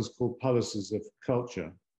work is called Palaces of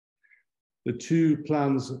Culture. The two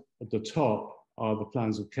plans at the top are the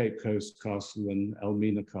plans of Cape Coast Castle and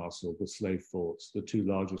Elmina Castle, the slave forts, the two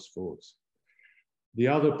largest forts. The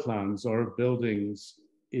other plans are of buildings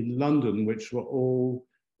in London, which were all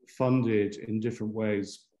funded in different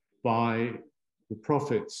ways by the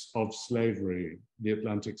profits of slavery, the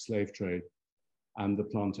Atlantic slave trade, and the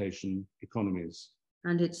plantation economies.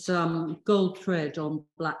 And it's gold thread on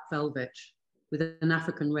black velvet with an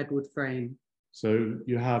African redwood frame. So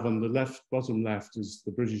you have on the left, bottom left is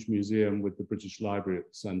the British Museum with the British Library at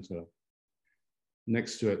the center.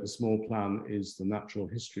 Next to it, the small plan is the Natural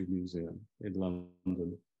History Museum in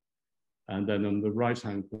London. And then on the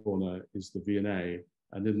right-hand corner is the V&A,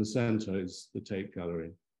 and in the center is the Tate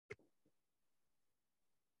Gallery.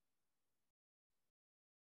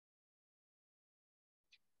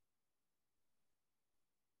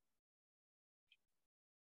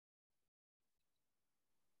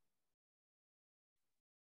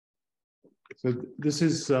 So this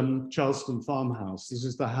is Charleston Farmhouse. This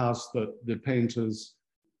is the house that the painters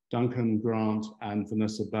Duncan Grant and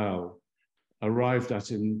Vanessa Bell arrived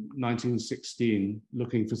at in 1916,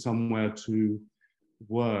 looking for somewhere to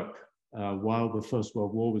work while the First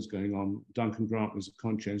World War was going on. Duncan Grant was a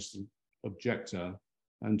conscientious objector,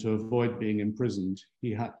 and to avoid being imprisoned,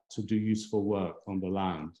 he had to do useful work on the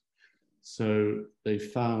land. So they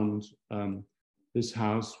found this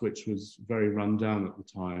house, which was very run down at the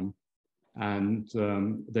time, and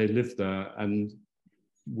they lived there and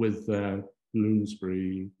with their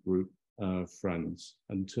Bloomsbury group friends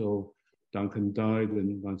until Duncan died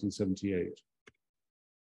in 1978.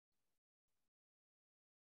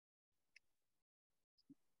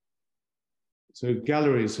 So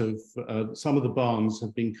galleries have, some of the barns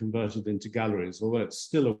have been converted into galleries, although it's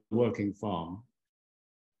still a working farm.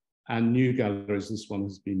 And new galleries, this one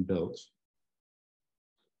has been built.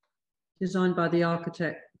 Designed by the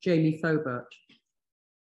architect Jamie Fobert.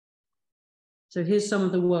 So here's some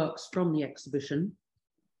of the works from the exhibition.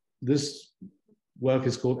 This work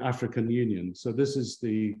is called African Union. So this is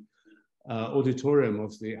the auditorium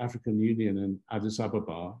of the African Union in Addis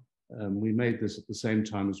Ababa. We made this at the same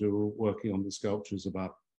time as we were working on the sculptures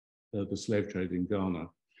about the slave trade in Ghana.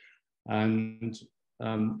 And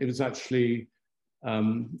it was actually,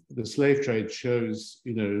 the slave trade shows,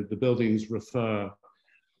 you know, the buildings refer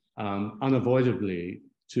unavoidably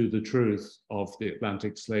to the truth of the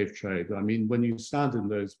Atlantic slave trade. I mean, when you stand in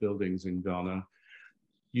those buildings in Ghana,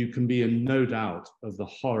 you can be in no doubt of the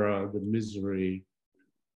horror, the misery,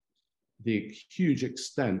 the huge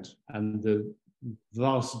extent, and the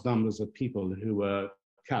vast numbers of people who were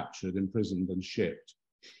captured, imprisoned, and shipped.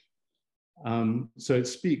 So it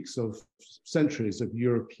speaks of centuries of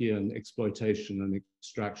European exploitation and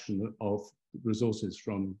extraction of resources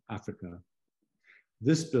from Africa.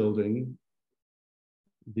 This building,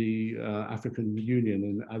 the African Union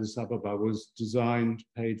in Addis Ababa, was designed,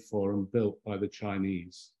 paid for, and built by the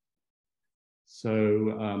Chinese.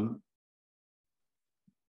 So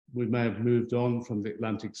we may have moved on from the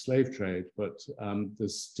Atlantic slave trade, but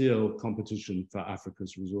there's still competition for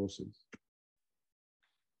Africa's resources.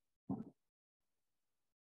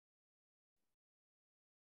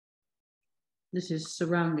 This is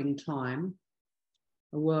Surrounding Time,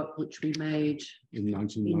 a work which we made in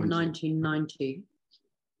 1990.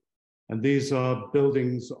 And these are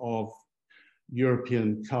buildings of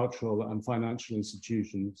European cultural and financial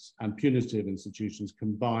institutions and punitive institutions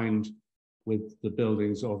combined with the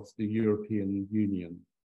buildings of the European Union.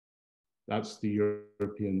 That's the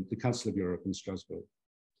Council of Europe in Strasbourg.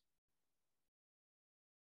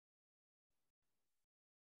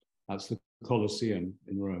 That's the Colosseum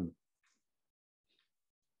in Rome.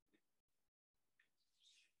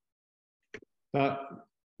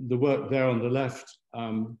 The work there on the left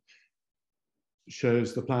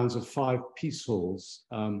shows the plans of 5 peace halls.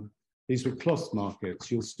 These were cloth markets.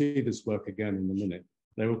 You'll see this work again in a minute.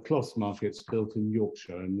 They were cloth markets built in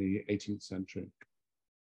Yorkshire in the 18th century.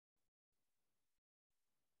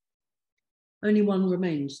 Only one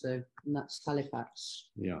remains though, and that's Halifax.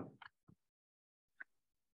 Yeah.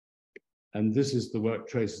 And this is the work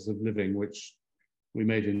Traces of Living, which we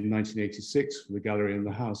made in 1986 for the gallery in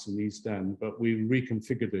the house in the East End, but we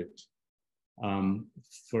reconfigured it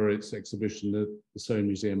for its exhibition at the Soane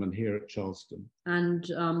Museum and here at Charleston. And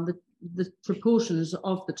the proportions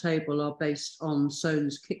of the table are based on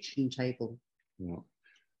Soane's kitchen table. Yeah.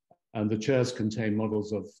 And the chairs contain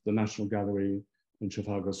models of the National Gallery, in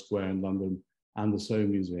Trafalgar Square in London, and the Soho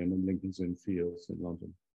Museum in Lincoln's Inn Fields in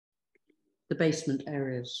London. The basement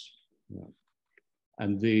areas. Yeah.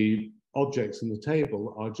 And the objects in the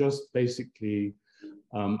table are just basically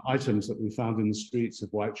items that we found in the streets of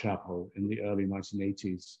Whitechapel in the early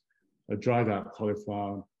 1980s. A dried out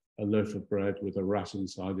cauliflower, a loaf of bread with a rat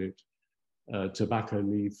inside it, a tobacco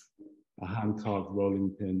leaf, a hand-carved rolling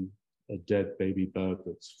pin, a dead baby bird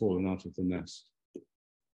that's fallen out of the nest.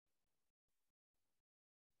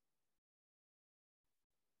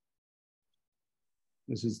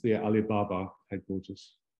 This is the Alibaba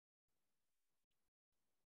headquarters.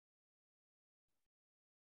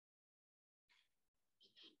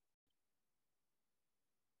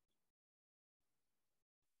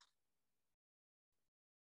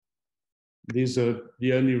 These are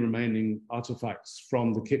the only remaining artifacts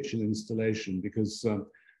from the kitchen installation, because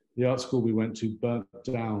the art school we went to burnt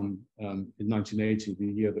down in 1980,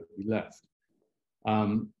 the year that we left.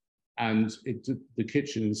 And the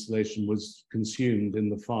kitchen installation was consumed in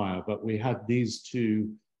the fire, but we had these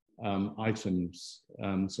two items,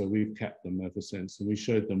 so we've kept them ever since, and we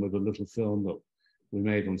showed them with a little film that we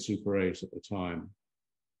made on Super 8 at the time.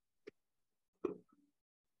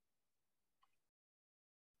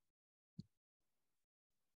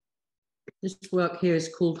 This work here is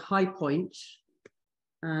called High Point,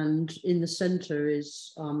 and in the center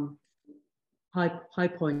is High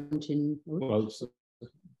Point in... Well, so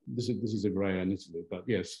this is Ivrea in Italy, but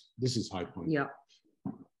yes, this is High Point. Yeah.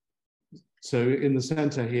 So in the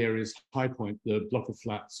center here is High Point, the block of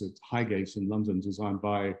flats at Highgate in London, designed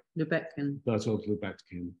by Lubetkin. Bertolt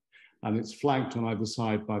Lubetkin. And it's flanked on either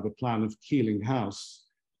side by the plan of Keeling House,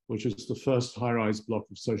 which was the first high-rise block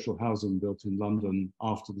of social housing built in London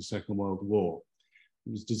after the Second World War.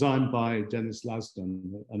 It was designed by Dennis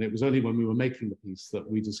Lasden, and it was only when we were making the piece that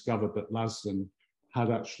we discovered that Lasden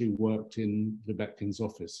had actually worked in Lubetkin's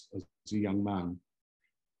office as a young man.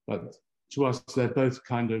 But to us, they're both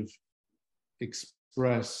kind of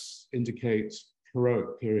indicate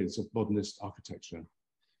heroic periods of modernist architecture.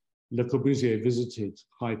 Le Corbusier visited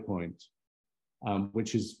High Point,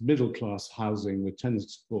 which is middle-class housing with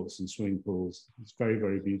tennis courts and swimming pools. It's very,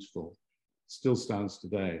 very beautiful. Still stands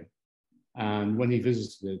today. And when he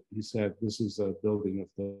visited it, he said, this is a building of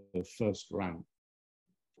the first rank.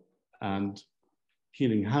 And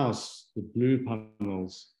Keeling House, the blue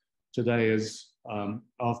panels, today is,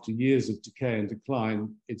 after years of decay and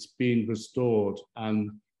decline, it's been restored, and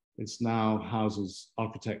it's now houses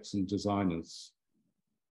architects and designers.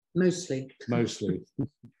 Mostly. Mostly.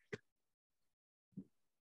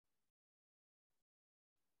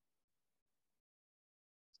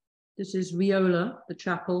 This is Riola, the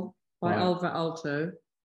chapel, by Alva Alto,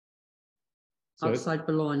 outside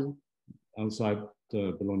Bologna. Outside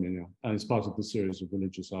Bologna, yeah. And it's part of the series of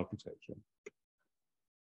religious architecture.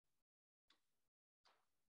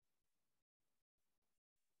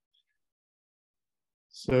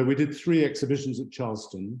 So we did 3 exhibitions at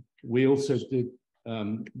Charleston. We also did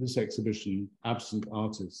this exhibition, Absent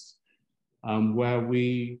Artists, where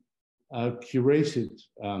we curated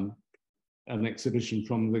an exhibition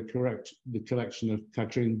from the collection of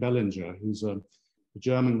Katrin Bellinger, who's a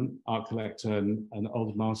German art collector and an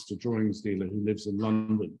old master drawings dealer who lives in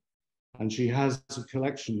London. And she has a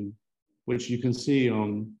collection which you can see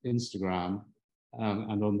on Instagram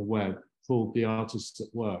and on the web, called The Artists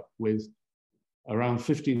at Work, with around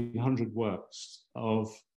 1,500 works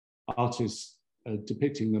of artists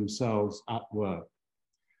depicting themselves at work.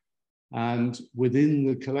 And within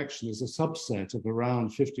the collection is a subset of around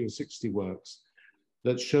 50 or 60 works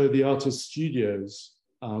that show the artist's studios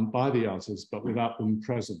by the artists, but without them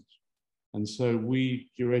present. And so we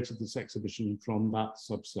curated this exhibition from that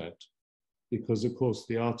subset, because of course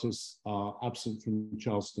the artists are absent from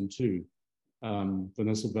Charleston too.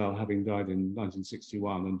 Vanessa Bell having died in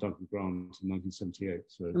 1961 and Duncan Grant in 1978.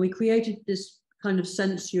 So. And we created this kind of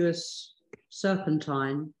sensuous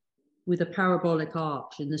serpentine with a parabolic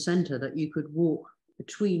arch in the center that you could walk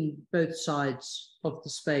between both sides of the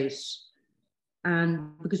space.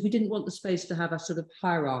 And because we didn't want the space to have a sort of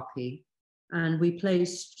hierarchy, and we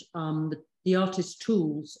placed the artist's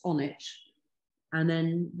tools on it. And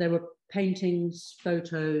then there were paintings,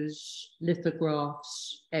 photos,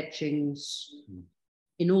 lithographs, etchings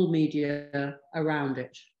in all media around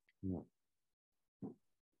it. Yeah.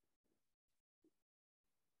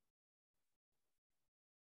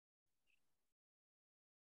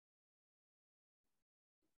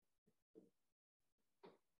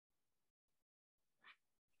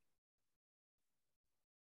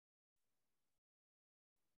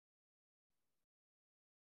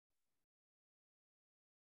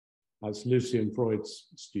 That's Lucian Freud's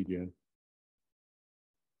studio.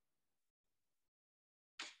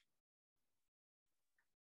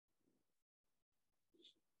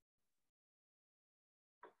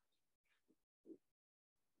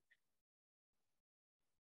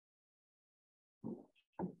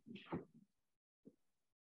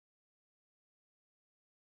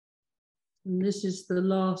 And this is the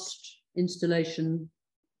last installation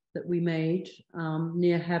that we made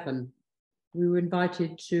near heaven. We were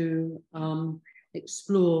invited to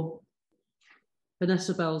explore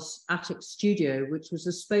Vanessa Bell's attic studio, which was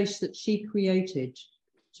a space that she created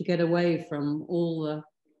to get away from all the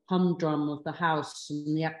humdrum of the house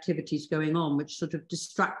and the activities going on, which sort of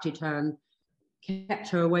distracted her and kept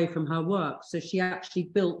her away from her work. So she actually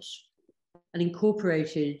built and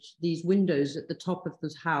incorporated these windows at the top of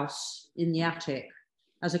the house in the attic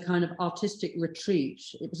as a kind of artistic retreat.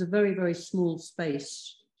 It was a very, very small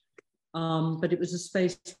space, but it was a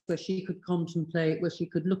space where she could contemplate, where she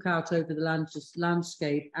could look out over the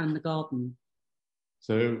landscape and the garden.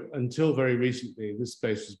 So until very recently, this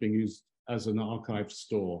space was being used as an archive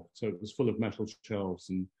store. So it was full of metal shelves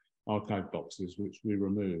and archive boxes, which we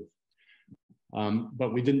removed.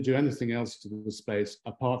 But we didn't do anything else to the space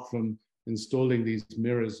apart from installing these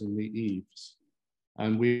mirrors in the eaves.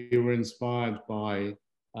 And we were inspired by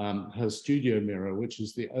her studio mirror, which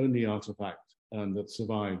is the only artifact that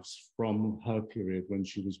survives from her period when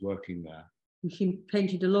she was working there. And she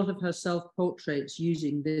painted a lot of her self-portraits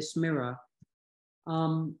using this mirror.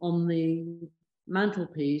 On the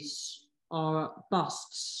mantelpiece are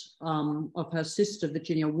busts of her sister,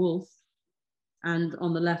 Virginia Woolf, and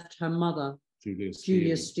on the left, her mother,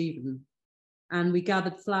 Julia Stephen. And we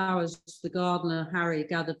gathered flowers, the gardener, Harry,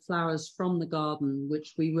 gathered flowers from the garden,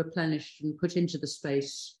 which we replenished and put into the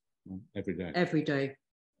space. Every day. Every day.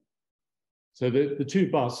 So the two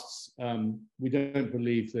busts, we don't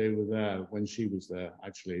believe they were there when she was there,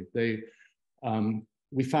 actually.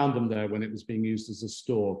 We found them there when it was being used as a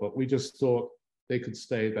store, but we just thought they could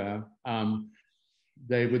stay there.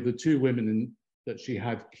 They were the two women that she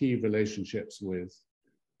had key relationships with.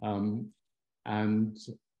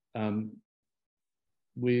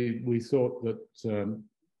 We thought that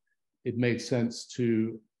it made sense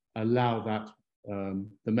to allow that,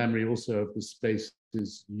 the memory also of the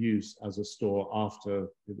space's use as a store after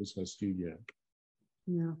it was her studio.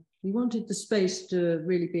 Yeah, we wanted the space to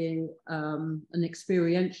really be an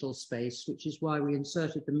experiential space, which is why we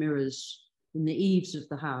inserted the mirrors in the eaves of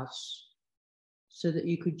the house, so that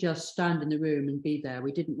you could just stand in the room and be there.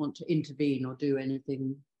 We didn't want to intervene or do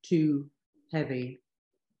anything too heavy.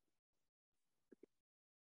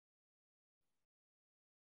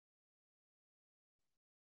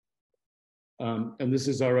 And this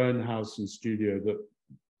is our own house and studio that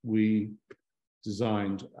we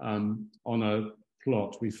designed on a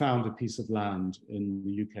plot. We found a piece of land in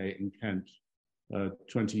the UK, in Kent,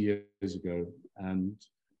 20 years ago. And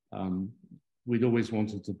we'd always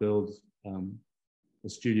wanted to build a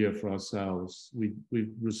studio for ourselves. We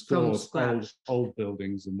restored old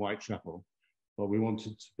buildings in Whitechapel, but we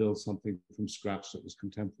wanted to build something from scratch that was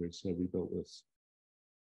contemporary, so we built this.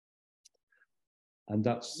 And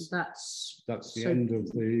that's the end of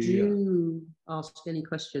the... Do you ask any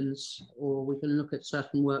questions, or we can look at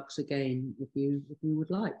certain works again if you would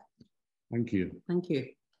like. Thank you. Thank you.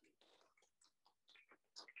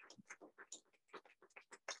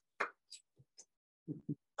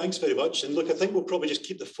 Thanks very much. And look, I think we'll probably just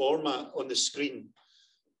keep the format on the screen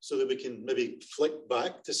so that we can maybe flick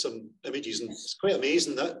back to some images. And it's quite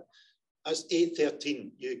amazing that that's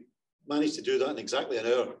 8:13. You managed to do that in exactly an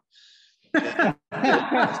hour.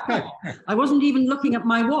 I wasn't even looking at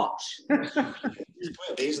my watch. It's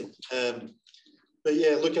quite amazing. But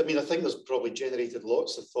yeah, look, I mean, I think there's probably generated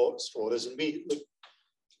lots of thoughts for us. And we, look,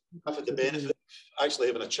 I've had the benefit of actually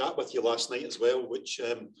having a chat with you last night as well, which...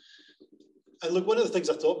 and look, one of the things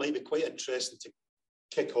I thought might be quite interesting to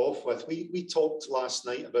kick off with, we talked last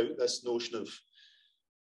night about this notion of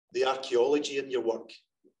the archaeology in your work.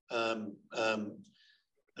 And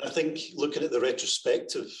I think looking at the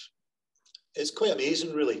retrospective, it's quite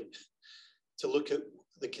amazing, really, to look at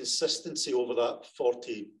the consistency over that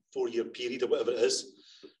 44-year period or whatever it is.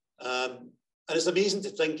 And it's amazing to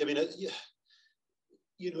think, I mean,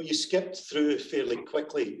 you know, you skipped through fairly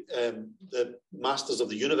quickly the Masters of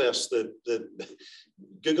the Universe, the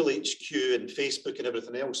Google HQ and Facebook and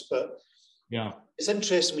everything else. But yeah, it's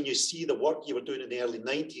interesting when you see the work you were doing in the early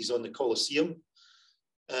 90s on the Colosseum.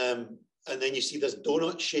 And then you see this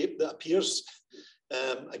donut shape that appears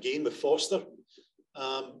again with Foster.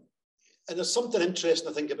 And there's something interesting,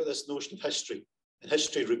 I think, about this notion of history and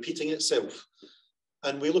history repeating itself.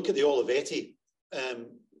 And we look at the Olivetti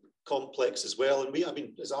complex as well. And I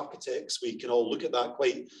mean, as architects, we can all look at that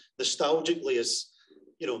quite nostalgically as,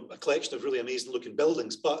 you know, a collection of really amazing looking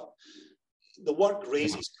buildings. But the work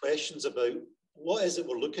raises questions about what is it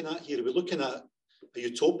we're looking at here? Are we looking at a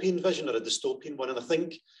utopian vision or a dystopian one? And I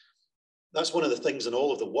think that's one of the things in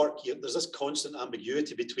all of the work. There's this constant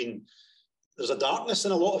ambiguity between there's a darkness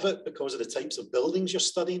in a lot of it because of the types of buildings you're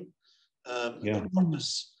studying, and the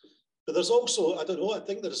purpose. But there's also, I don't know, I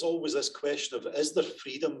think there's always this question of, is there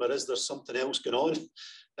freedom or is there something else going on?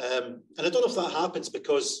 And I don't know if that happens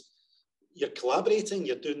because you're collaborating,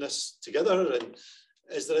 you're doing this together, and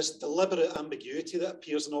is there this deliberate ambiguity that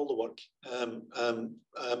appears in all the work?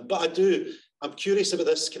 But I'm curious about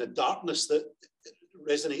this kind of darkness that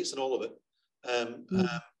resonates in all of it.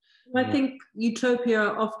 I think utopia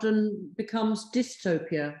often becomes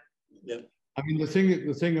dystopia. Yeah. I mean,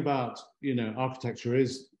 the thing about, architecture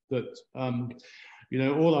is that,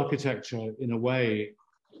 all architecture in a way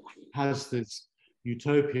has this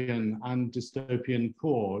utopian and dystopian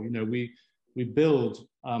core. We build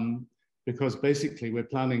because basically we're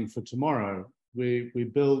planning for tomorrow.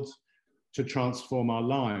 We build to transform our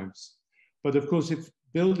lives. But of course, if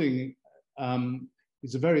building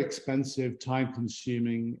is a very expensive,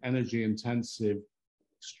 time-consuming, energy-intensive,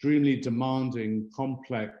 extremely demanding,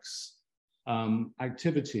 complex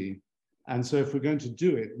activity. And so if we're going to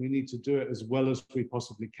do it, we need to do it as well as we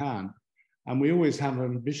possibly can. And we always have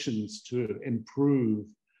ambitions to improve,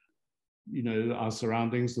 our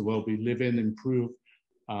surroundings, the world we live in, improve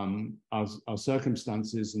our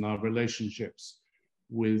circumstances and our relationships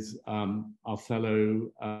with our fellow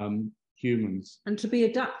humans. And to be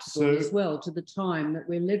adaptable as well to the time that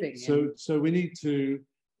we're living in. So we need to,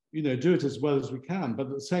 do it as well as we can. But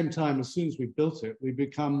at the same time, as soon as we built it, we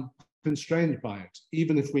become constrained by it,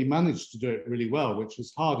 even if we manage to do it really well, which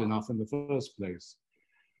is hard enough in the first place.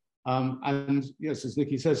 And yes, as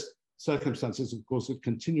Nikki says, circumstances, of course, are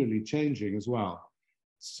continually changing as well.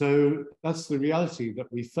 So that's the reality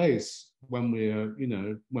that we face when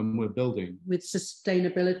we're building. With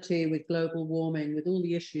sustainability, with global warming, with all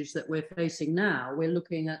the issues that we're facing now, we're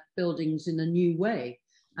looking at buildings in a new way.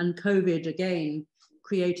 And COVID, again,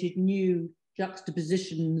 created new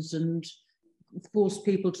juxtapositions and forced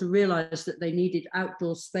people to realize that they needed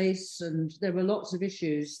outdoor space. And there were lots of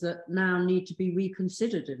issues that now need to be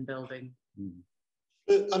reconsidered in building.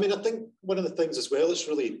 I mean, I think one of the things as well that's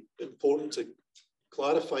really important to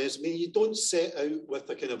clarify is, you don't set out with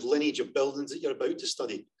a kind of lineage of buildings that you're about to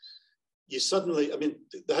study. You suddenly,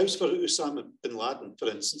 the house for Osama bin Laden, for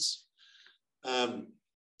instance,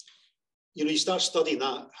 you start studying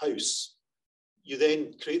that house, you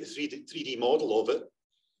then create the 3D model of it.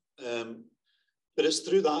 But it's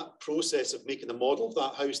through that process of making the model of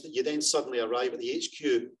that house that you then suddenly arrive at the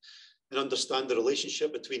HQ and understand the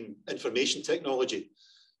relationship between information technology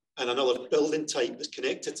and another building type that's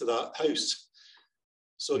connected to that house.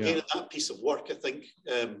 So again, in that piece of work, I think,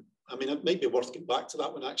 it might be worth getting back to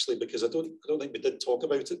that one actually, because I don't think we did talk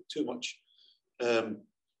about it too much. But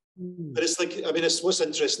it's like, it's what's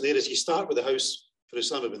interesting there is you start with the house for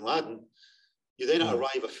Osama bin Laden, you then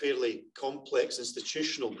arrive at a fairly complex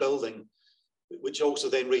institutional building, which also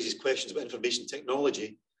then raises questions about information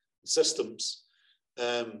technology, systems,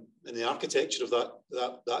 and the architecture of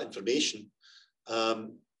that information.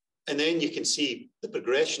 And then you can see the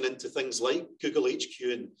progression into things like Google HQ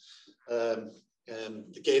and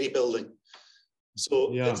the Getty building.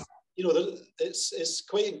 So it's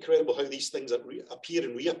quite incredible how these things appear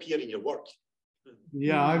and reappear in your work.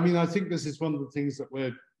 Yeah, I think this is one of the things that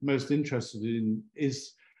we're most interested in,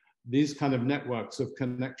 is these kind of networks of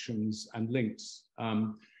connections and links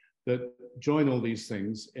that join all these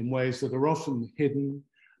things in ways that are often hidden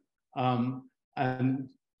and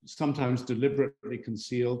sometimes deliberately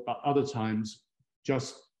concealed, but other times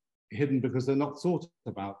just hidden because they're not thought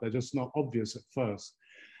about. They're just not obvious at first.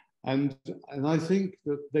 And I think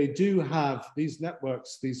that they do have these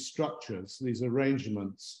networks, these structures, these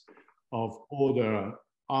arrangements of order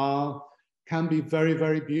can be very,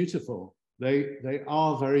 very beautiful. They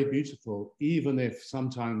are very beautiful, even if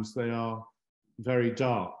sometimes they are very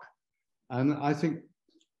dark. And I think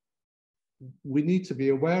we need to be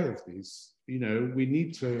aware of these. We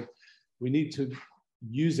need to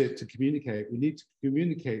use it to communicate. We need to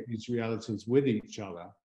communicate these realities with each other,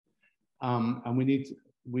 and we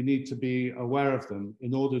need to be aware of them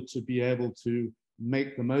in order to be able to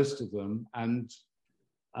make the most of them and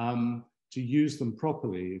to use them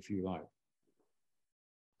properly, if you like.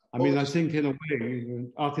 I think in a way,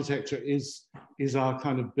 architecture is our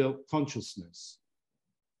kind of built consciousness.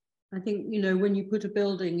 I think, when you put a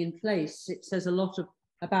building in place, it says a lot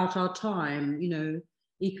about our time,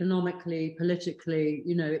 economically, politically,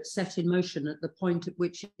 it's set in motion at the point at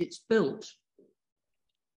which it's built.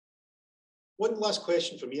 One last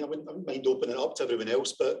question for me, I wouldn't mind opening it up to everyone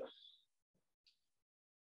else, but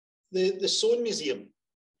the Soane Museum,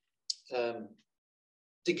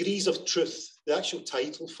 Degrees of Truth, the actual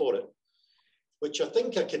title for it, which I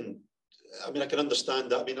think I can I mean, I can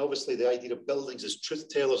understand that. I mean, obviously the idea of buildings as truth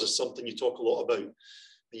tellers is something you talk a lot about. And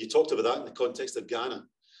you talked about that in the context of Ghana.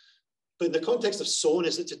 But in the context of Soane,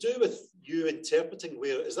 is it to do with you interpreting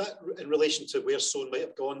where, is that in relation to where Soane might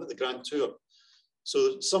have gone at the Grand Tour?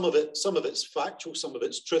 So some of it's factual, some of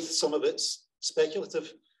it's truth, some of it's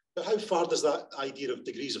speculative. But how far does that idea of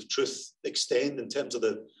degrees of truth extend in terms of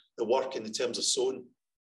the work and in terms of Soane?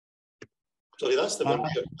 Sorry, that's the one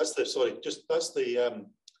here. That's the, sorry, just that's the...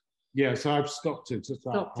 Yeah, so I've stopped it at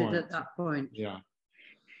that point. Stopped it at that point. Yeah.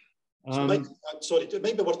 So sorry,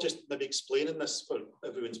 maybe we're just maybe explaining this for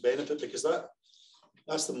everyone's benefit, because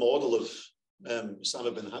that's the model of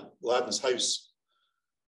Osama bin Laden's house.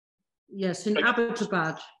 Yes, in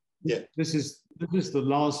Abbottabad. Yeah. This is the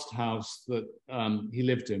last house that he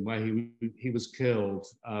lived in, where he was killed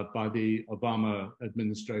by the Obama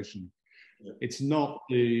administration. Yeah. It's not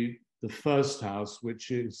the first house, which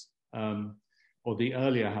is, or the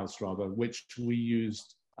earlier house rather, which we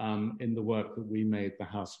used in the work that we made, the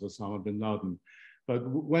house of Osama bin Laden. But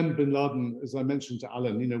when bin Laden, as I mentioned to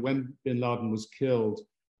Alan, you know, when bin Laden was killed,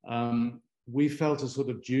 we felt a sort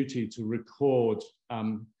of duty to record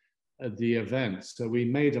the event. So we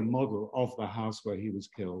made a model of the house where he was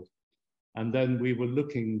killed. And then we were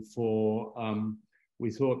looking for, we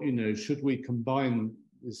thought, you know, should we combine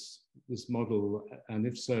this model? And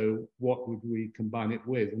if so, what would we combine it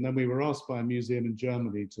with? And then we were asked by a museum in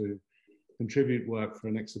Germany to contribute work for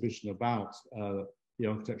an exhibition about the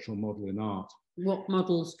architectural model in art. What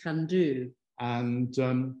models can do. And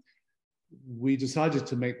we decided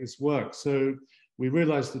to make this work. So we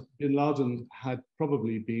realized that bin Laden had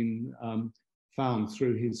probably been found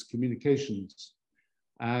through his communications.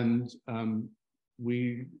 And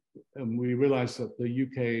we realized that the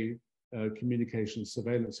UK communications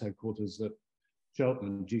surveillance headquarters at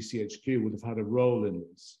Cheltenham, GCHQ, would have had a role in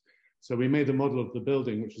this. So we made a model of the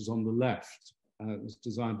building, which is on the left. It was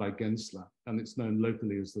designed by Gensler, and it's known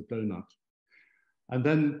locally as the Donut. And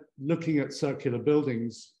then looking at circular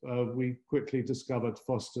buildings, we quickly discovered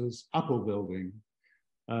Foster's Apple building,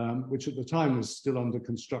 which at the time was still under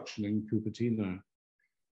construction in Cupertino.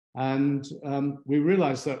 And we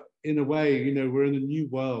realized that in a way, you know, we're in a new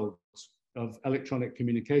world of electronic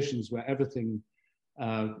communications where everything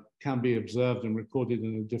can be observed and recorded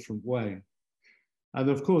in a different way. And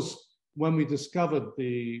of course, when we discovered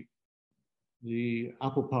the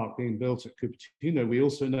Apple Park being built at Cupertino, we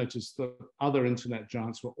also noticed that other internet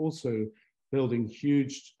giants were also building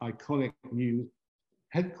huge, iconic new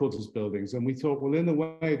headquarters buildings. And we thought, well, in a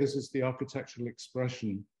way, this is the architectural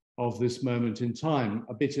expression of this moment in time,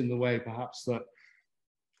 a bit in the way perhaps that,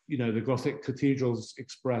 you know, the Gothic cathedrals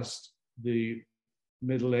expressed the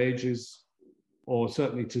Middle Ages, or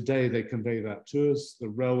certainly today they convey that to us. The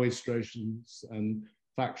railway stations and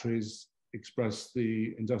factories express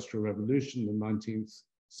the Industrial Revolution, the 19th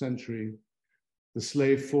century. The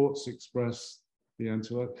slave forts express the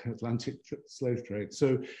Atlantic slave trade.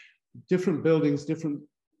 So different buildings, different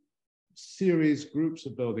series, groups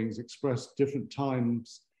of buildings express different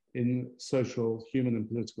times in social, human, and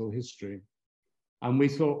political history. And we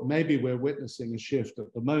thought maybe we're witnessing a shift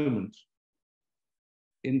at the moment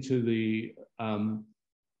into the,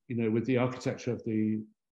 you know, with the architecture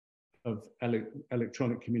of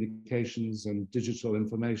electronic communications and digital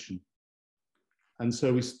information. And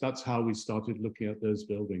so that's how we started looking at those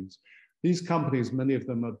buildings. These companies, many of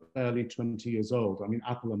them are barely 20 years old. I mean,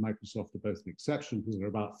 Apple and Microsoft are both an exception because they're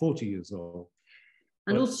about 40 years old.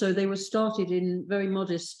 And also they were started in very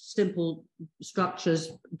modest, simple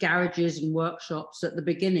structures, garages and workshops at the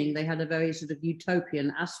beginning. They had a very sort of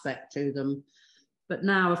utopian aspect to them. But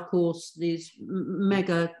now, of course, these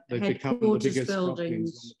mega headquarters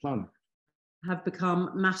buildings have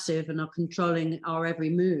become massive and are controlling our every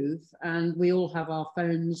move. And we all have our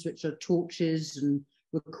phones, which are torches and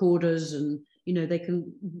recorders, and, you know, they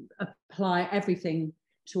can apply everything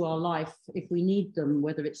to our life if we need them,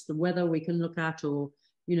 whether it's the weather we can look at or,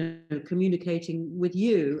 you know, communicating with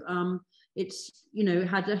you. It's, you know,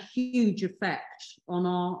 had a huge effect on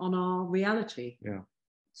our reality. Yeah.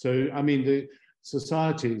 So, I mean, the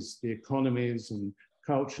societies, the economies and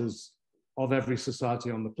cultures of every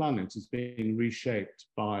society on the planet is being reshaped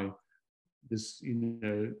by this, you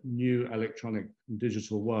know, new electronic and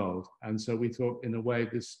digital world. And so we thought, in a way,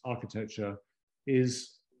 this architecture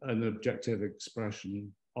is an objective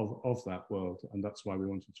expression of that world, and that's why we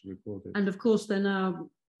wanted to record it. And of course, they're now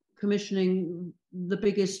commissioning the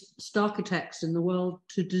biggest architects in the world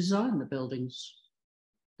to design the buildings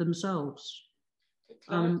themselves.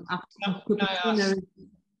 Can I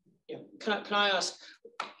ask,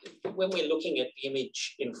 when we're looking at the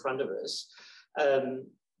image in front of us,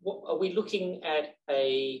 what, are we looking at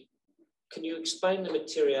a Can you explain the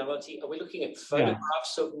materiality? Are we looking at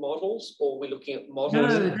photographs of models, or are we looking at models?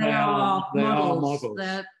 No, they are models.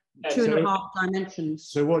 They're And 2.5 dimensions.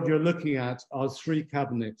 So what you're looking at are 3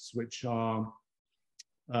 cabinets, which are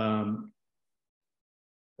about,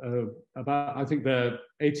 I think they're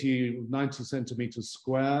 80, 90 centimeters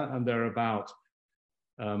square, and they're about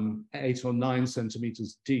 8 or 9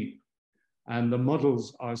 centimeters deep. And the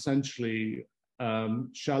models are essentially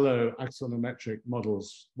shallow axonometric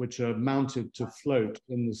models, which are mounted to float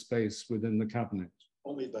in the space within the cabinet.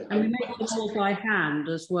 And we make them all by hand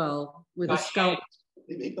as well, with a sculpt.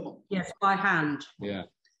 They make them all. Yes, by hand. Yeah.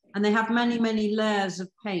 And they have many, many layers of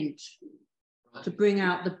paint to bring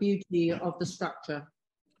out the beauty of the structure.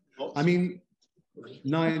 I mean,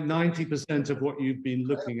 90% of what you've been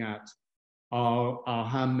looking at are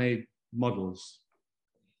handmade models.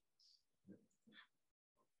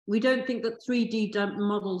 We don't think that 3D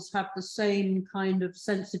models have the same kind of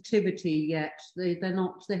sensitivity yet. They're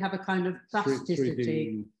not, they have a kind of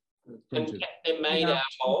plasticity. And they're made out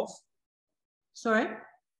of? Sorry?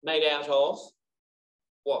 Made out of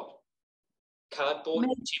what? Cardboard,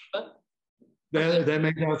 timber? They're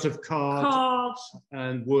made out of card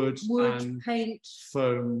and wood and paint,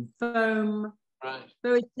 foam. Right.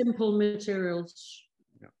 Very simple materials.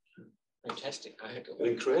 Yeah. Fantastic.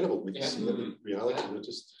 They're incredible. We can see them in reality.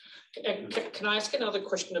 Just... Can I ask another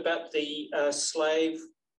question about the slave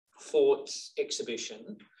forts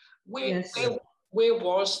exhibition? Where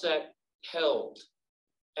was that held?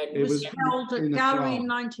 And it was held at Gallery in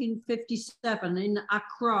 1957 in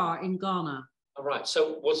Accra in Ghana. All right,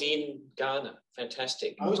 so it was in Ghana.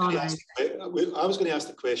 Fantastic. I was going to ask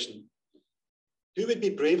the question, who would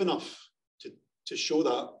be brave enough to show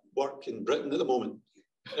that work in Britain at the moment?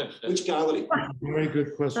 Which gallery? Very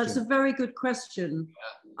good question. That's a very good question.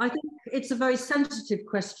 I think it's a very sensitive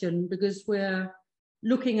question because we're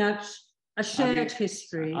looking at a shared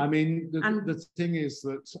history. I mean, the thing is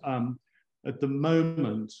that at the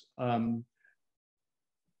moment,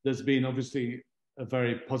 there's been obviously a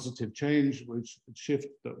very positive shift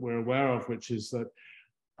that we're aware of, which is that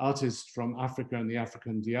artists from Africa and the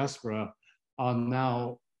African diaspora are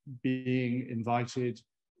now being invited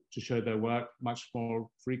to show their work much more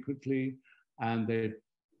frequently, and they're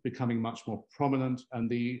becoming much more prominent.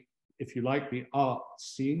 And if you like, the art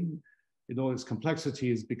scene in all its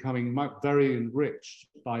complexity is becoming very enriched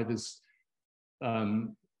by this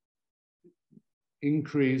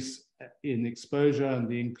increase in exposure and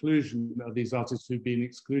the inclusion of these artists who've been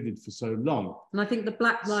excluded for so long. And I think the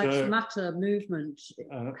Black Lives Matter movement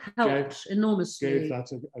helped enormously. Gave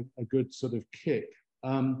that a good sort of kick.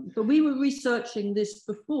 But we were researching this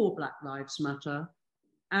before Black Lives Matter,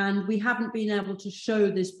 and we haven't been able to show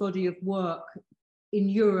this body of work in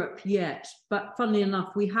Europe yet. But funnily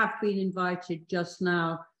enough, we have been invited just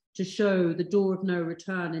now to show the Door of No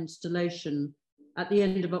Return installation at the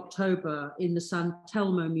end of October in the San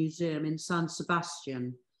Telmo Museum in San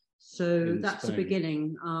Sebastian. So that's the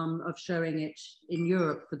beginning of showing it in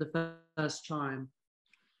Europe for the first time.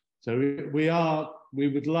 So we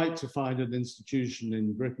would like to find an institution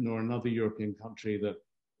in Britain or another European country that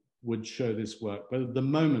would show this work. But at the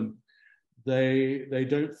moment, they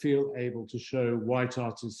don't feel able to show white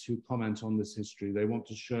artists who comment on this history. They want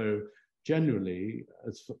to show generally,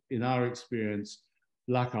 as in our experience,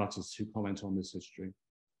 Black artists who comment on this history.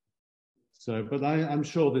 So, but I'm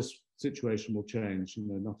sure this situation will change. You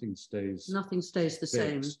know, nothing stays the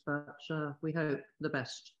same, but we hope the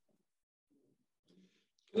best.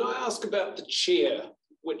 Can I ask about the chair,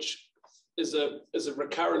 which is a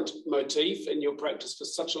recurrent motif in your practice for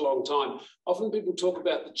such a long time? Often people talk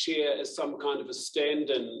about the chair as some kind of a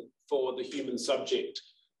stand-in for the human subject.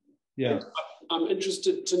 Yeah. And I'm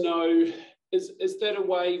interested to know, is that a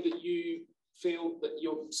way that you feel that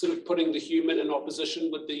you're sort of putting the human in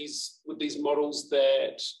opposition with these models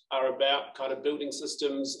that are about kind of building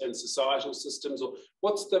systems and societal systems, or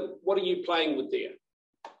what are you playing with there?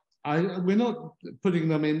 We're not putting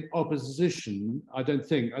them in opposition, I don't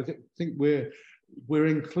think. I think we're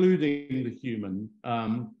including the human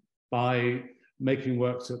by making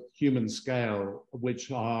works at human scale,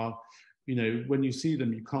 which are, you know, when you see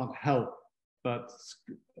them, you can't help but,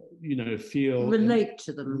 you know, relate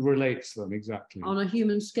to them, exactly. On a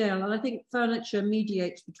human scale. And I think furniture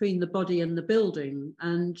mediates between the body and the building.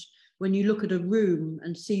 And when you look at a room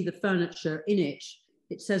and see the furniture in it,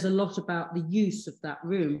 it says a lot about the use of that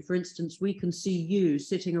room. For instance, we can see you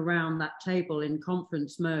sitting around that table in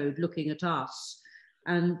conference mode, looking at us,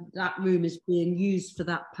 and that room is being used for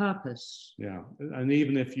that purpose. Yeah, and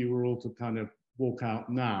even if you were all to kind of walk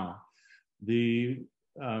out now, the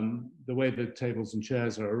the way the tables and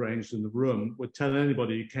chairs are arranged in the room would tell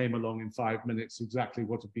anybody who came along in 5 minutes exactly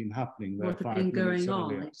what had been happening there. What had been going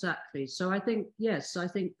on, exactly. So I think, yes, I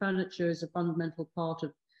think furniture is a fundamental part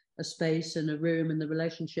of a space and a room and the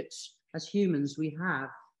relationships as humans we have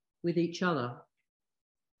with each other.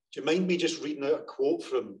 Do you mind me just reading out a quote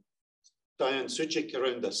from Diane Sujic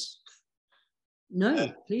around this?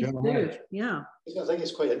 No, please do. Yeah. I think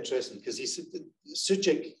it's quite interesting because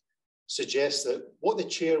Sujic suggests that what the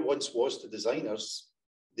chair once was to designers,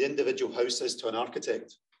 the individual house is to an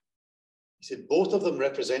architect. He said both of them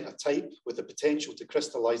represent a type with the potential to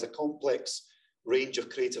crystallize a complex range of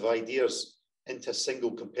creative ideas into a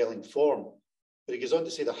single compelling form. But he goes on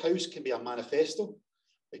to say the house can be a manifesto,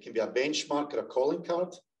 it can be a benchmark or a calling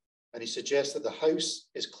card, and he suggests that the house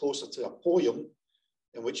is closer to a poem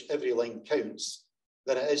in which every line counts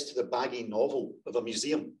than it is to the baggy novel of a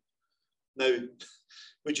museum. Now,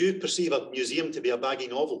 would you perceive a museum to be a baggy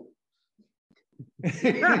novel?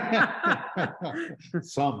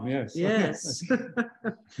 Some, yes. Yes.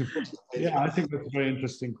 Yeah, I think that's a very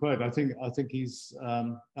interesting quote. I think he's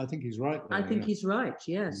right there, I think he's right.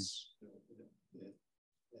 Yes.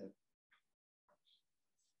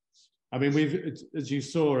 I mean, as you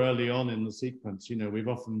saw early on in the sequence, we've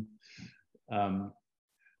often,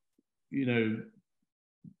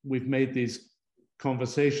 we've made these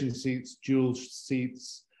conversation seats, dual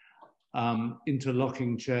seats,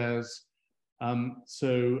 interlocking chairs.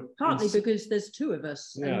 So partly because there's two of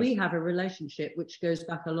us, yes, and we have a relationship which goes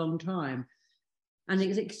back a long time, and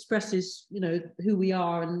it expresses, who we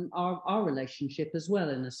are and our relationship as well,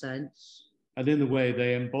 in a sense. And in a way,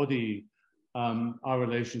 they embody our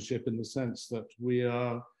relationship in the sense that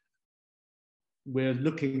we're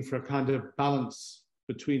looking for a kind of balance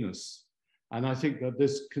between us. And I think that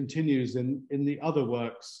this continues in the other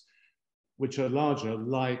works, which are larger,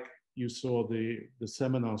 like you saw the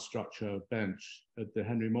seminar structure bench at the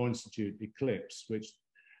Henry Moore Institute, Eclipse, which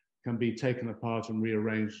can be taken apart and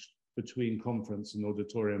rearranged between conference and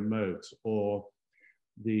auditorium modes, or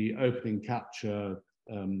the opening capture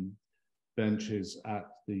benches at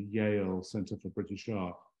the Yale Center for British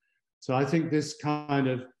Art. So I think this kind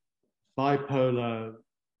of bipolar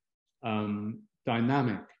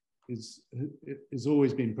dynamic is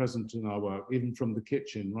always been present in our work, even from the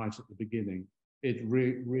kitchen right at the beginning. It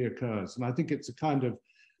reoccurs, and I think it's a kind of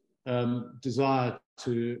desire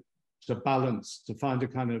to balance, to find a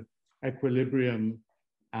kind of equilibrium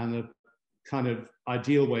and a kind of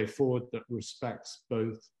ideal way forward that respects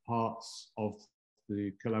both parts of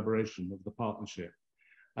the collaboration, of the partnership.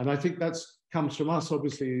 And I think that comes from us.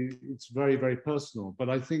 Obviously, it's very, very personal, but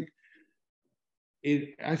I think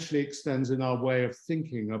it actually extends in our way of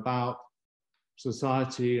thinking about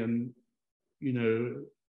society and,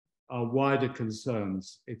 our wider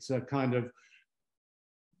concerns. It's a kind of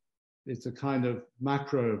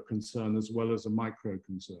macro concern as well as a micro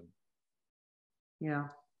concern. Yeah,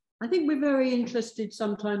 I think we're very interested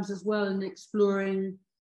sometimes as well in exploring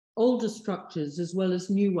older structures as well as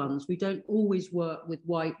new ones. We don't always work with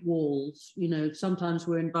white walls. Sometimes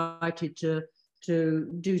we're invited to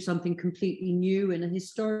do something completely new in a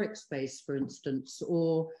historic space, for instance,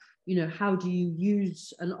 or, how do you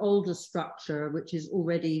use an older structure which is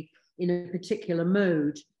already in a particular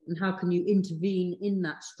mode, and how can you intervene in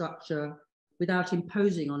that structure without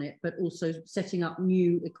imposing on it, but also setting up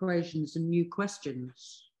new equations and new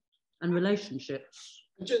questions and relationships.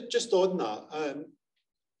 Just on that,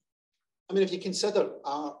 I mean, if you consider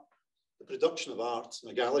art, the production of art in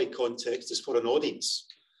a gallery context is for an audience.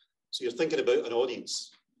 So you're thinking about an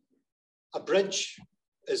audience. A bridge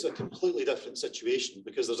is a completely different situation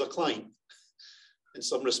because there's a client in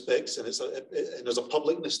some respects, and there's a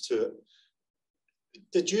publicness to it.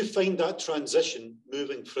 Did you find that transition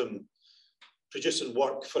moving from producing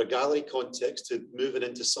work for a gallery context to moving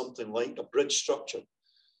into something like a bridge structure?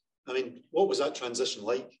 I mean, what was that transition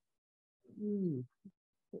like?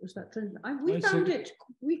 What was that transition?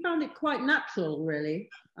 We found it quite natural, really.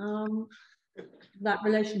 That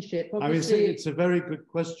relationship. Obviously, I mean, it's a very good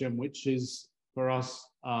question, which is for us.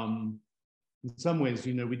 In some ways,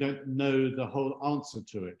 we don't know the whole answer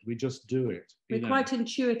to it. We just do it. We're quite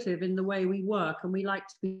intuitive in the way we work, and we like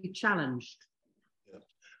to be challenged. Yeah.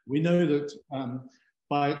 We know that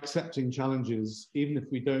by accepting challenges, even if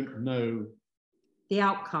we don't know the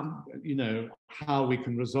outcome, how we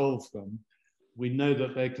can resolve them, we know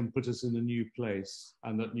that they can put us in a new place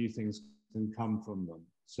and that new things can come from them.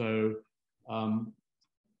 So,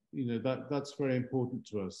 that's very important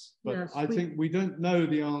to us. But yes, I think we don't know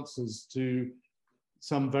the answers to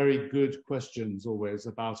some very good questions always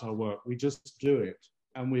about our work. We just do it.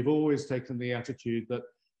 And we've always taken the attitude that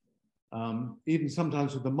even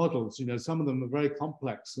sometimes with the models, you know, some of them are very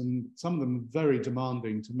complex and some of them are very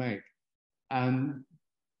demanding to make. And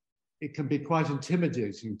it can be quite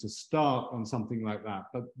intimidating to start on something like that.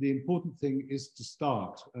 But the important thing is to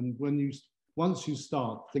start. And once you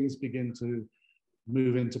start, things begin to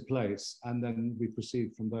move into place, and then we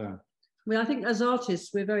proceed from there. Well, I think as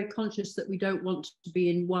artists, we're very conscious that we don't want to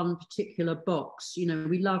be in one particular box. You know,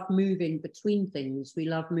 we love moving between things. We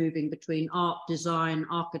love moving between art, design,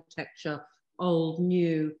 architecture, old,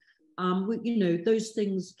 new. You know, those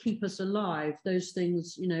things keep us alive. Those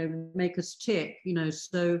things, you know, make us tick, you know,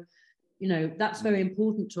 so, you know, that's very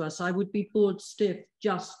important to us. I would be bored stiff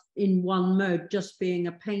just in one mode, just being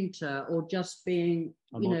a painter or just being,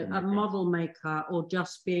 you know, a model maker or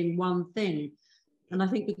just being one thing. And I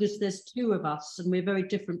think because there's two of us and we're very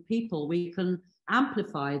different people, we can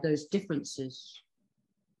amplify those differences.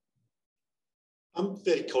 I'm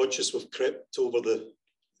very conscious we've crept over the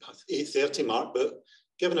 8:30 mark, but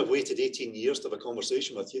given I've waited 18 years to have a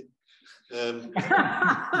conversation with you. Well,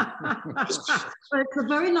 it's a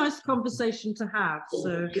very nice conversation to have.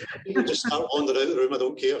 So you just start wandering out of the room, I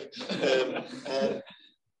don't care.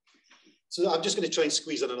 So I'm just going to try and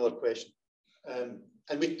squeeze in another question.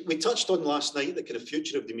 And we touched on last night the kind of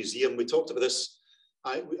future of the museum. We talked about this,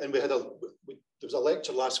 and there was a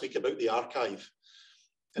lecture last week about the archive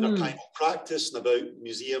and archival practice and about the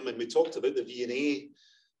museum, and we talked about the V&A,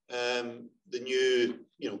 the new,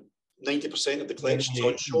 you know, 90% of the collections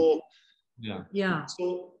on show. Yeah. Yeah.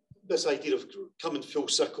 So this idea of coming full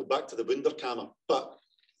circle back to the Wunderkammer, but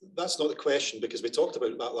that's not the question because we talked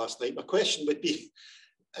about that last night. My question would be,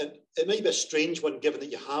 and it might be a strange one given that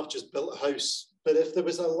you have just built a house, but if there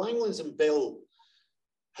was a Langlands Bell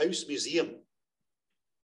house museum,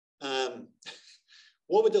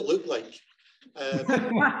 what would it look like? Who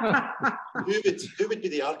would be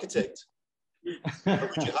the architect? Or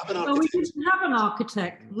would you have an architect? Well, we didn't have an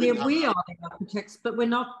architect. We are the architects, but we're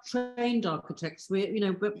not trained architects. We're, you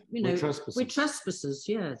know, but you know, we're trespassers.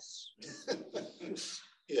 Yes.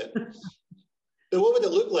 Yeah. But what would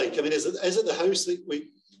it look like? I mean, is it the house that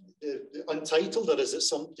we untitled, or is it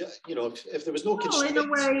some? You know, if there was no constraints. In a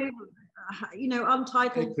way, you know,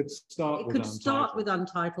 untitled. It could start with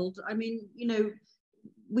untitled. I mean, you know,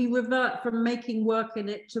 we revert from making work in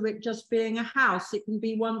it to it just being a house. It can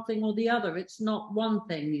be one thing or the other. It's not one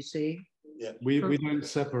thing, you see. Yeah. We don't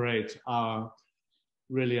separate our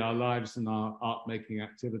lives and our art making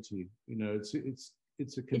activity. You know, it's a continuum.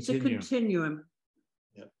 It's a continuum.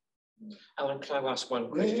 Yeah. Alan, can I ask one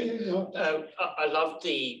question? Yeah. I love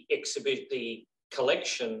the exhibit, the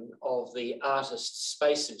collection of the artist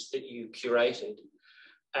spaces that you curated.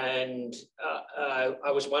 And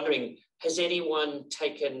I was wondering, has anyone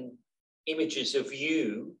taken images of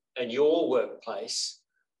you and your workplace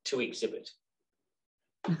to exhibit?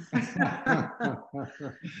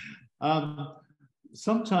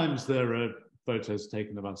 Sometimes there are photos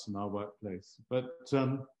taken of us in our workplace, but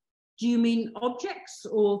do you mean objects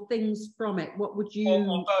or things from it? What would you?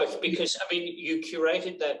 Or both, because I mean, you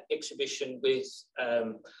curated that exhibition with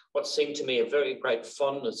what seemed to me a very great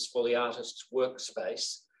fondness for the artist's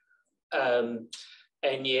workspace,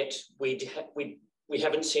 and yet we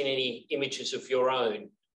haven't seen any images of your own,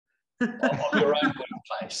 of your own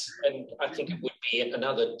workplace, and I think it would be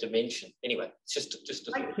another dimension. Anyway, it's just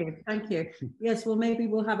a thank you. Yes, well, maybe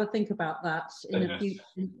we'll have a think about that in a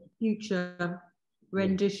future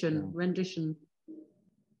rendition.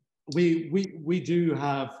 We do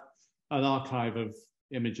have an archive of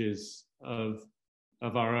images of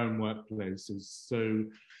our own workplaces, so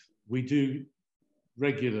we do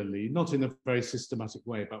regularly, not in a very systematic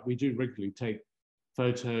way, but we do regularly take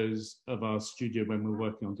photos of our studio when we're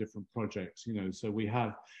working on different projects. You know, so we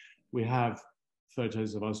have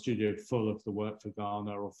photos of our studio full of the work for Ghana,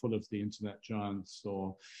 or full of the internet giants,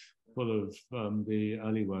 or full of the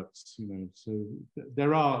early works. You know, so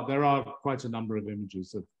there are quite a number of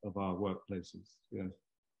images of our workplaces. Yeah.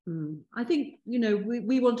 I think, you know,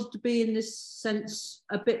 we wanted to be in this sense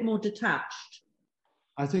a bit more detached.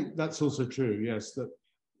 I think that's also true, yes, that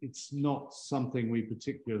it's not something we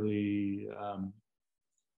particularly,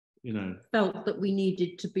 you know, felt that we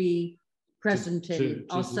needed to be present in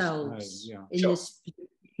ourselves in this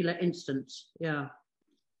particular instance. Yeah.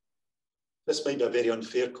 This might be a very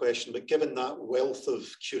unfair question, but given that wealth of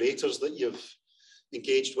curators that you've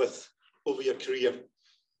engaged with over your career,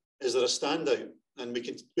 is there a standout? And we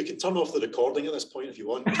can turn off the recording at this point if you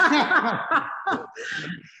want.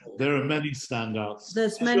 There are many standouts.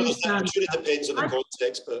 There's many standouts. I'm sure it depends on the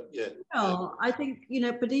context, but yeah. Well, I think, you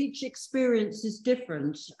know, but each experience is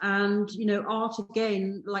different. And, you know, art,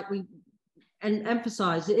 again, like we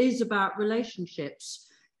emphasize, it is about relationships.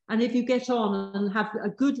 And if you get on and have a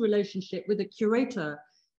good relationship with a curator,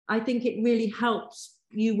 I think it really helps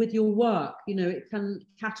you with your work. You know, it can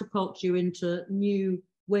catapult you into new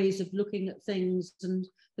ways of looking at things, and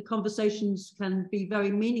the conversations can be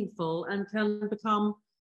very meaningful and can become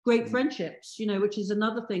great friendships, you know, which is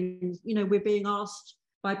another thing. You know, we're being asked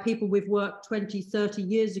by people we've worked 20, 30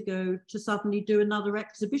 years ago to suddenly do another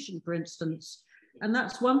exhibition, for instance. And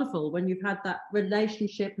that's wonderful when you've had that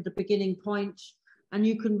relationship at the beginning point and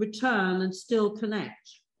you can return and still connect.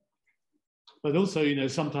 But also, you know,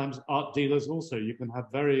 sometimes art dealers also, you can have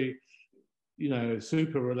very, you know,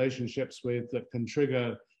 super relationships with that can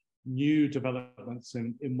trigger new developments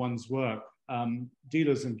in one's work.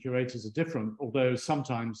 Dealers and curators are different, although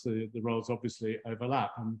sometimes the roles obviously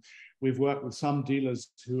overlap. And we've worked with some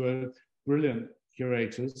dealers who are brilliant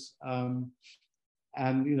curators,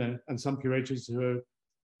 and, you know, and some curators who are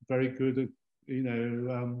very good at, you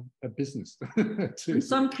know, a business. And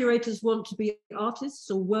some curators want to be artists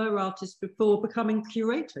or were artists before becoming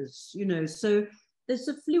curators, you know, so there's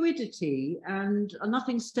a fluidity and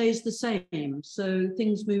nothing stays the same. So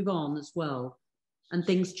things move on as well and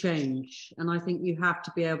things change. And I think you have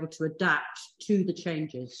to be able to adapt to the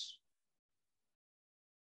changes.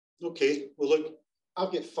 Okay, well, look,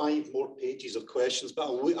 I've got 5 more pages of questions, but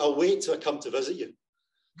I'll wait till I come to visit you.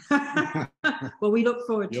 Well, we look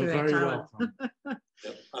forward to it. You're very welcome.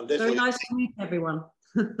 Yep, very nice to meet everyone.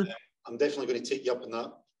 I'm definitely going to take you up on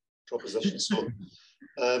that proposition. So,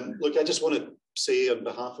 look, I just want to say on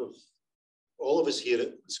behalf of all of us here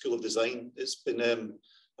at the School of Design, it's been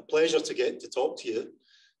a pleasure to get to talk to you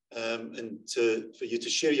and for you to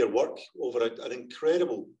share your work over an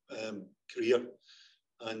incredible career.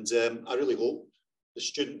 And I really hope the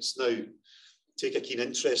students now take a keen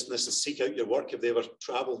interest in this and seek out your work if they ever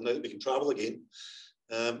travel, now that we can travel again.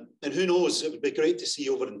 And who knows, it would be great to see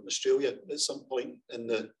you over in Australia at some point in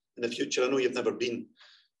the future. I know you've never been.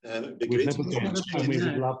 It would be great to meet you.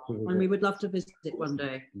 And we would love to visit one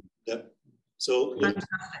day. Yeah. So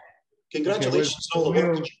congratulations on all the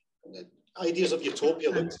work. Ideas of Utopia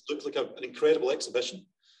look like an incredible exhibition.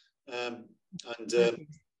 And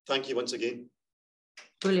thank you once again.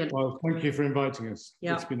 Brilliant. Well, thank you for inviting us.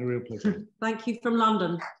 Yeah. It's been a real pleasure. Thank you from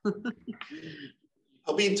London.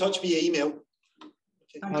 I'll be in touch via email.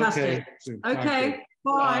 Fantastic. Okay. Okay.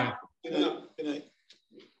 Bye. Good night. Good night.